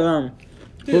 Okay,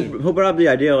 Dude. who brought up the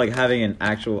idea of like having an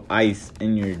actual ice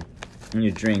in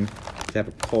your drink to have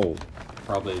it cold?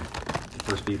 Probably the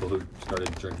first people who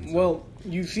started drinking. Well,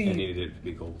 you they see, needed it to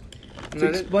be cold. to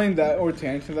explain that or to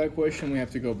answer that question, we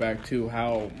have to go back to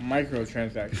how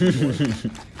microtransactions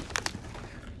work.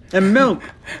 And milk.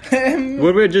 And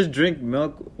Would we just drink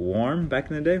milk warm back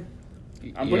in the day?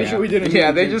 I'm pretty sure we didn't.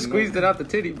 Yeah, they drink just milk. squeezed it out the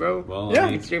titty, bro. Well, Yeah.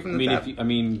 I mean, Straight from the tap. I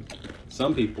mean,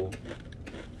 some people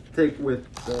take with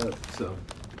so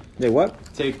They what?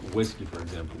 take whiskey for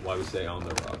example. Why we say on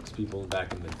the rocks? People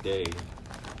back in the day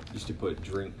used to put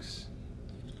drinks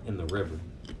in the river,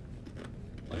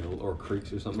 like or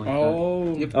creeks or something like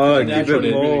Oh, Yep. Oh, that. keep They put it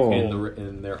it cold.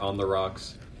 in there on the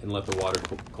rocks and let the water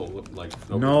cold like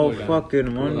No cool down.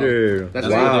 fucking wonder. That's That's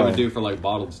what wow. they would do for like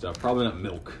bottled stuff. Probably not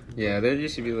milk. Yeah, there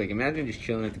used to be like, imagine just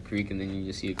chilling at the creek and then you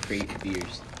just see a crate of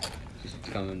beers just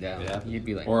coming down. Yeah. You'd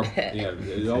be like, Or yeah,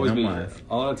 it'd always be Come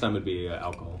a lot of the time it'd be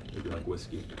alcohol. It'd be like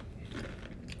whiskey.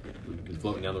 It'd be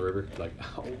floating down the river, like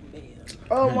oh man.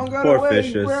 oh my god! Poor away,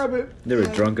 fishes. grab it. They were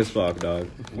drunk as fuck, dog.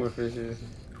 Poor fishes. Can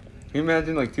you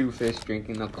imagine like two fish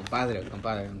drinking? No, compadre, I'm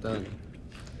telling you.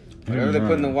 Whatever they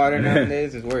put in the water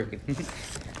nowadays is working.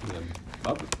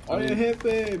 Yeah, Oye,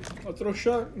 jefe, otro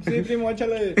shot. Sí, primo,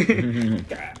 échale.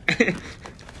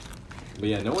 but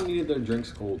yeah, no one needed their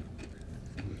drinks cold.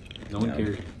 No one Yeah.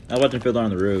 cared. I watched him Fiddler on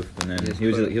the Roof, and then Just he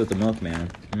was put- the milkman.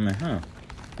 I'm like, huh?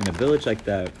 In a village like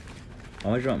that,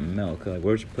 why would you want milk? Like,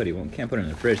 where'd you put it? Well, you can't put it in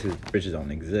the fridge because fridges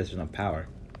don't exist. There's no power.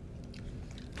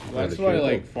 That's why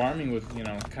like farming was,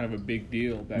 kind of a big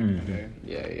deal back in the day.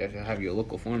 Yeah, you have to have your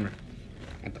local farmer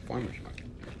at the farmer's market.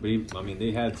 But I mean,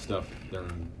 they had stuff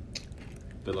during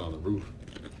Fiddler on the Roof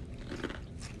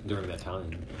during that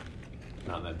time.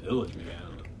 Not in that village, maybe. I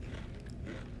don't know.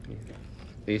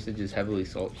 They used to just heavily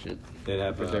salt shit. They'd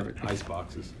have Preserve it. ice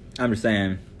boxes. I'm just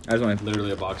saying. I just want to.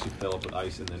 Literally a box you fill up with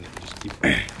ice and then it just keep.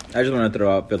 I just want to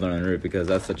throw out Fiddler on the Roof because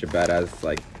that's such a badass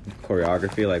like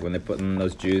choreography. Like when they put in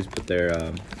those Jews put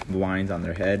their wines on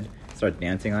their head, start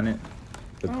dancing on it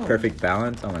with Oh. perfect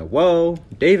balance. I'm like, whoa,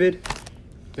 David.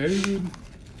 Dude,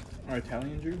 our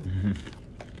Italian Jew.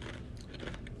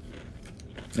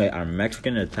 Like our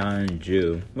Mexican Italian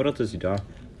Jew. What else does he do?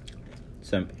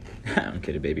 Simp. I'm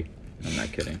kidding, baby. I'm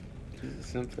not kidding.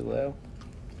 Simple Leo.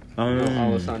 Um,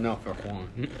 No, for Juan.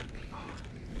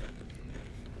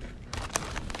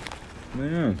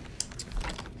 yeah.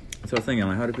 So I was thinking,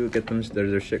 like, how do people get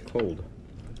their shit cold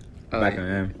back in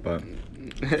the day?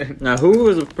 But now, who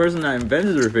was the person that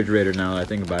invented the refrigerator? Now that I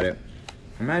think about it,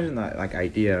 imagine that like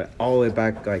idea all the way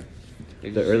back like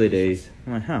the early days.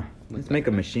 I'm like, huh? Let's make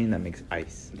a machine that makes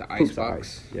ice. The ice Poops box?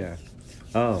 ice. Yeah.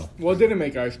 Oh, Well, it didn't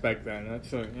make ice back then.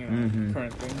 That's a Mhm.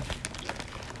 current thing.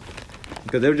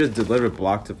 because they would just deliver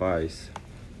blocks of ice.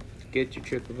 Get your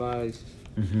trip of ice.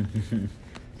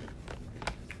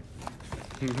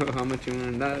 How much you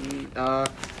want?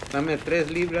 Dame 3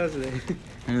 libras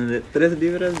de. 3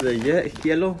 libras de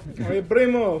hielo. Oye,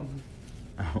 primo,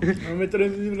 Oh. dame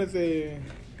 3 libras de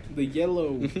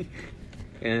yellow.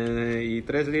 Y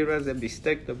 3 libras de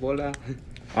bistec de bola.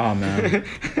 Oh man.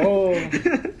 Oh,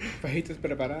 fajitas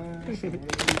preparadas.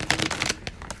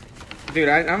 Dude,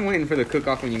 I'm waiting for the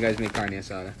cook-off when you guys make carne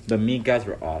asada. The meat guys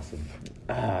were awesome.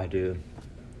 Ah, dude.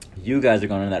 You guys are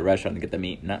going to that restaurant to get the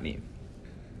meat, not me.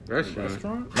 Restaurant?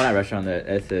 Well, not restaurant,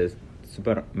 it says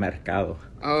supermercado.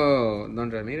 Oh, Don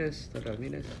Ramirez. Don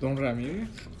Ramirez. Don Ramirez?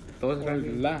 Dos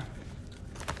Ramirez. La.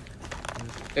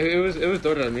 It was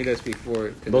Dos Ramirez before.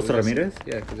 'cause it Dos was a- Ramirez?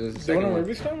 Yeah, because it was the The second one in one.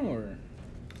 Riverstone or?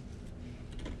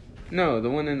 No, the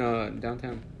one in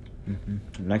downtown.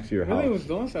 Next to your Really, it house. was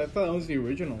those? I thought that was the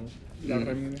original. Mm.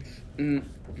 Ramirez.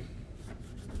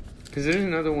 Because there's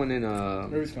another one in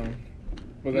Riverstone.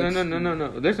 But No, that's-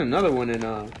 no. There's another one in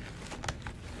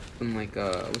like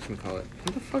whatchamacallit?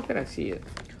 How the fuck did I see it?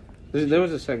 There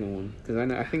was a second one because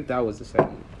I think that was the second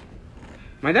one.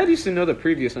 My dad used to know the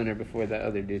previous owner before that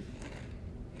other dude.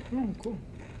 Oh, cool.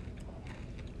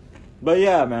 But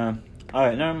yeah, man. All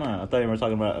right, never mind. I thought you were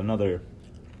talking about another.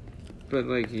 But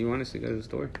like, you want us to go to the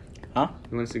store? Huh?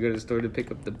 You want us to go to the store to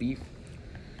pick up the beef?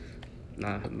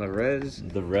 La res.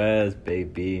 The res,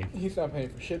 baby. He's not paying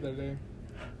for shit that day.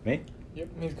 Me? Yep,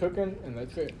 he's cooking, and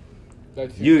that's it.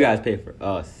 That's You guys pay for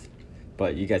us,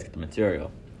 but you guys get the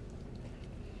material.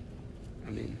 I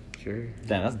mean, sure.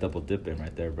 Damn, that's double dipping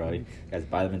right there, bro. You guys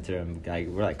buy the material.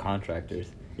 We're like contractors.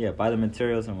 Yeah, buy the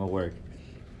materials and we'll work.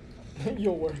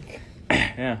 You'll work.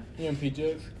 Yeah. You and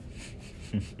PJs.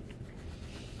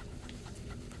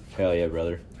 Hell yeah,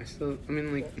 brother. I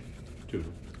mean, like, Dude.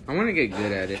 I want to get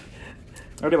good at it.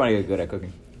 I really want to get good at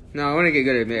cooking. No, I want to get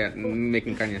good at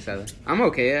making carne asada. I'm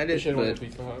okay at You it, should have went but to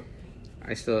Pizza Hut.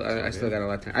 I still got a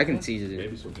lot of time. I can season it.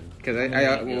 Maybe something. Because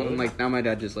like, now my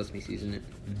dad just lets me season it.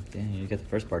 Damn, you get the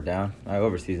first part down. I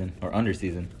over season or under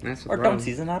season. That's the Or problem. don't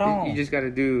season at all. You just gotta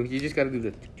do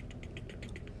the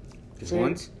just See?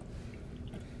 once.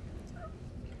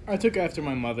 I took after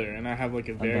my mother, and I have like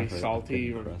a very down for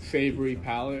salty the or crust. savory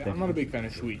palate. I'm not a big fan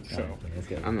of sweet, so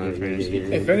I'm not a fan of sweet.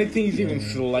 if anything's even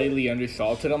slightly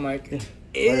undersalted, I'm like,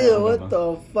 Yeah, ew, what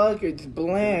the fuck? It's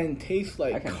bland. Tastes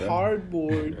I like can tell.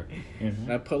 cardboard. Mhm.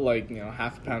 And I put like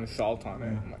half a pound of salt on it.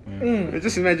 I'm like, Mm.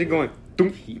 Just imagine going,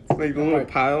 dunk, like a little Right.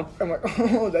 pile. I'm like,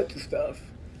 oh, that's the stuff.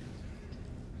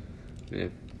 Yeah,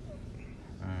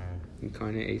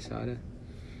 carne asada.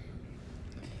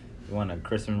 You want to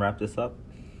Christmas wrap this up?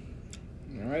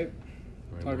 All right.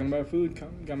 Talking about food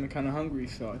got me kind of hungry,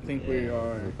 so I think we Yeah,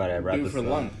 are we better wrap due this for up.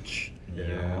 lunch.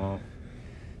 Yeah.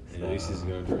 So, At least he's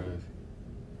gonna drive.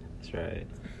 That's right.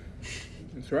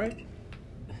 That's right.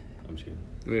 I'm just kidding.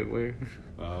 Wait, where?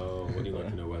 What do you like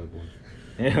to know, Weatherboard?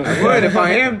 I would if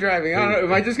I am driving. I don't know.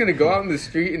 Am I just gonna go out in the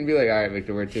street and be like, all right,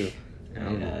 Victor, where to?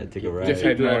 Yeah, take a ride. Just Keep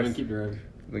head driving, north. keep driving.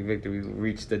 Like Victor, we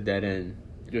reached the dead end.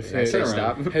 Just Did I head, say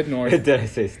stop? head north. Did I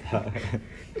say stop?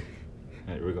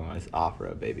 Alright, we're going. It's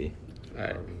opera, baby. All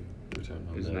right.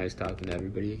 It was nice talking to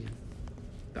everybody again.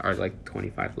 Our like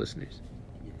 25 listeners.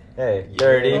 Hey,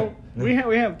 dirty. Oh, we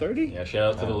have 30. Yeah,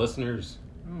 shout out to the listeners.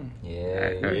 Oh.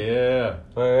 Yeah. Yeah.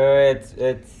 It's.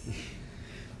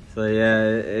 So yeah,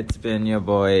 it's been your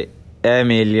boy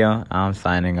Emilio. I'm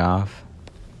signing off.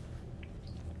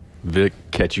 Vic,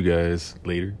 catch you guys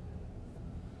later.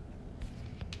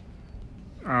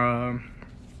 I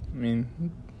mean,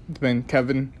 it's been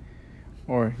Kevin,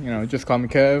 or just call me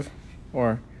Kev,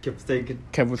 or Kept taken.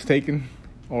 Kev was taken,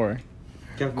 or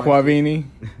Kept Quavini,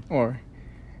 or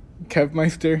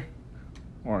Kevmeister,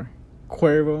 or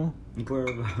Cuervo.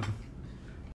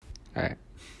 Alright.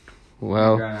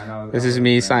 Well, this is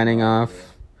me signing off.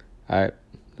 Alright.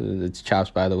 It's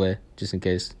Chops, by the way, just in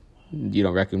case you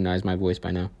don't recognize my voice by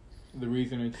now. The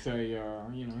reason it's a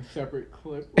separate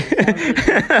clip.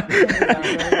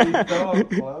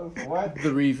 What?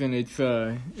 The reason it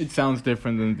sounds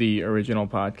different than the original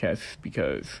podcast is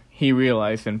because he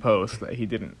realized in post that he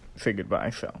didn't say goodbye.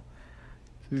 So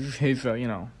this is his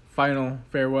final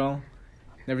farewell,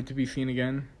 never to be seen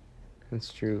again.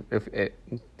 That's true.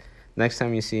 Next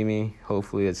time you see me,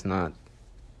 hopefully it's not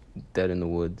dead in the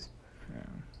woods Yeah.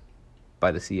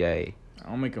 by the CIA.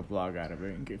 I'll make a vlog out of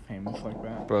it and get famous like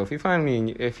that. Bro, if you find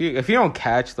me, if you don't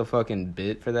catch the fucking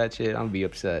bit for that shit, I'm gonna be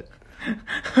upset.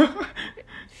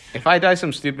 If I die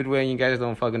some stupid way and you guys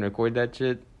don't fucking record that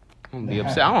shit, I'm gonna be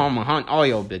upset. I'm gonna hunt all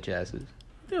your bitch asses.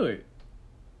 Do it.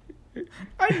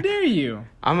 I dare you.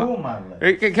 Pull my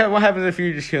leg. Hey, what happens if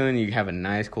you're just chilling, you have a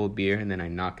nice cold beer, and then I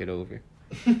knock it over?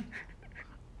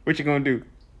 What you gonna do?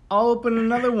 I'll open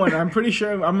another one. I'm pretty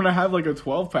sure I'm gonna have like a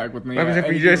 12-pack with me. What happens at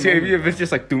if you any just given if it's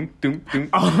just like doom doom doom?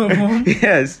 All of them?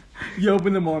 Yes. You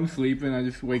open them while I'm sleeping. I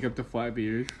just wake up to 5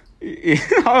 beers.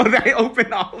 Oh, I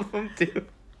opened all of them too.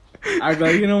 I go,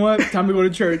 you know what? Time to go to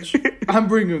church. I'm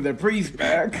bringing the priest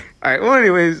back. All right. Well,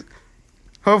 anyways,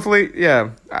 hopefully, yeah.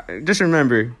 Just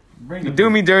remember, do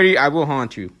me dirty, I will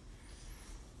haunt you.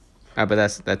 But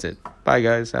that's it. Bye,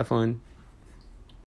 guys. Have fun.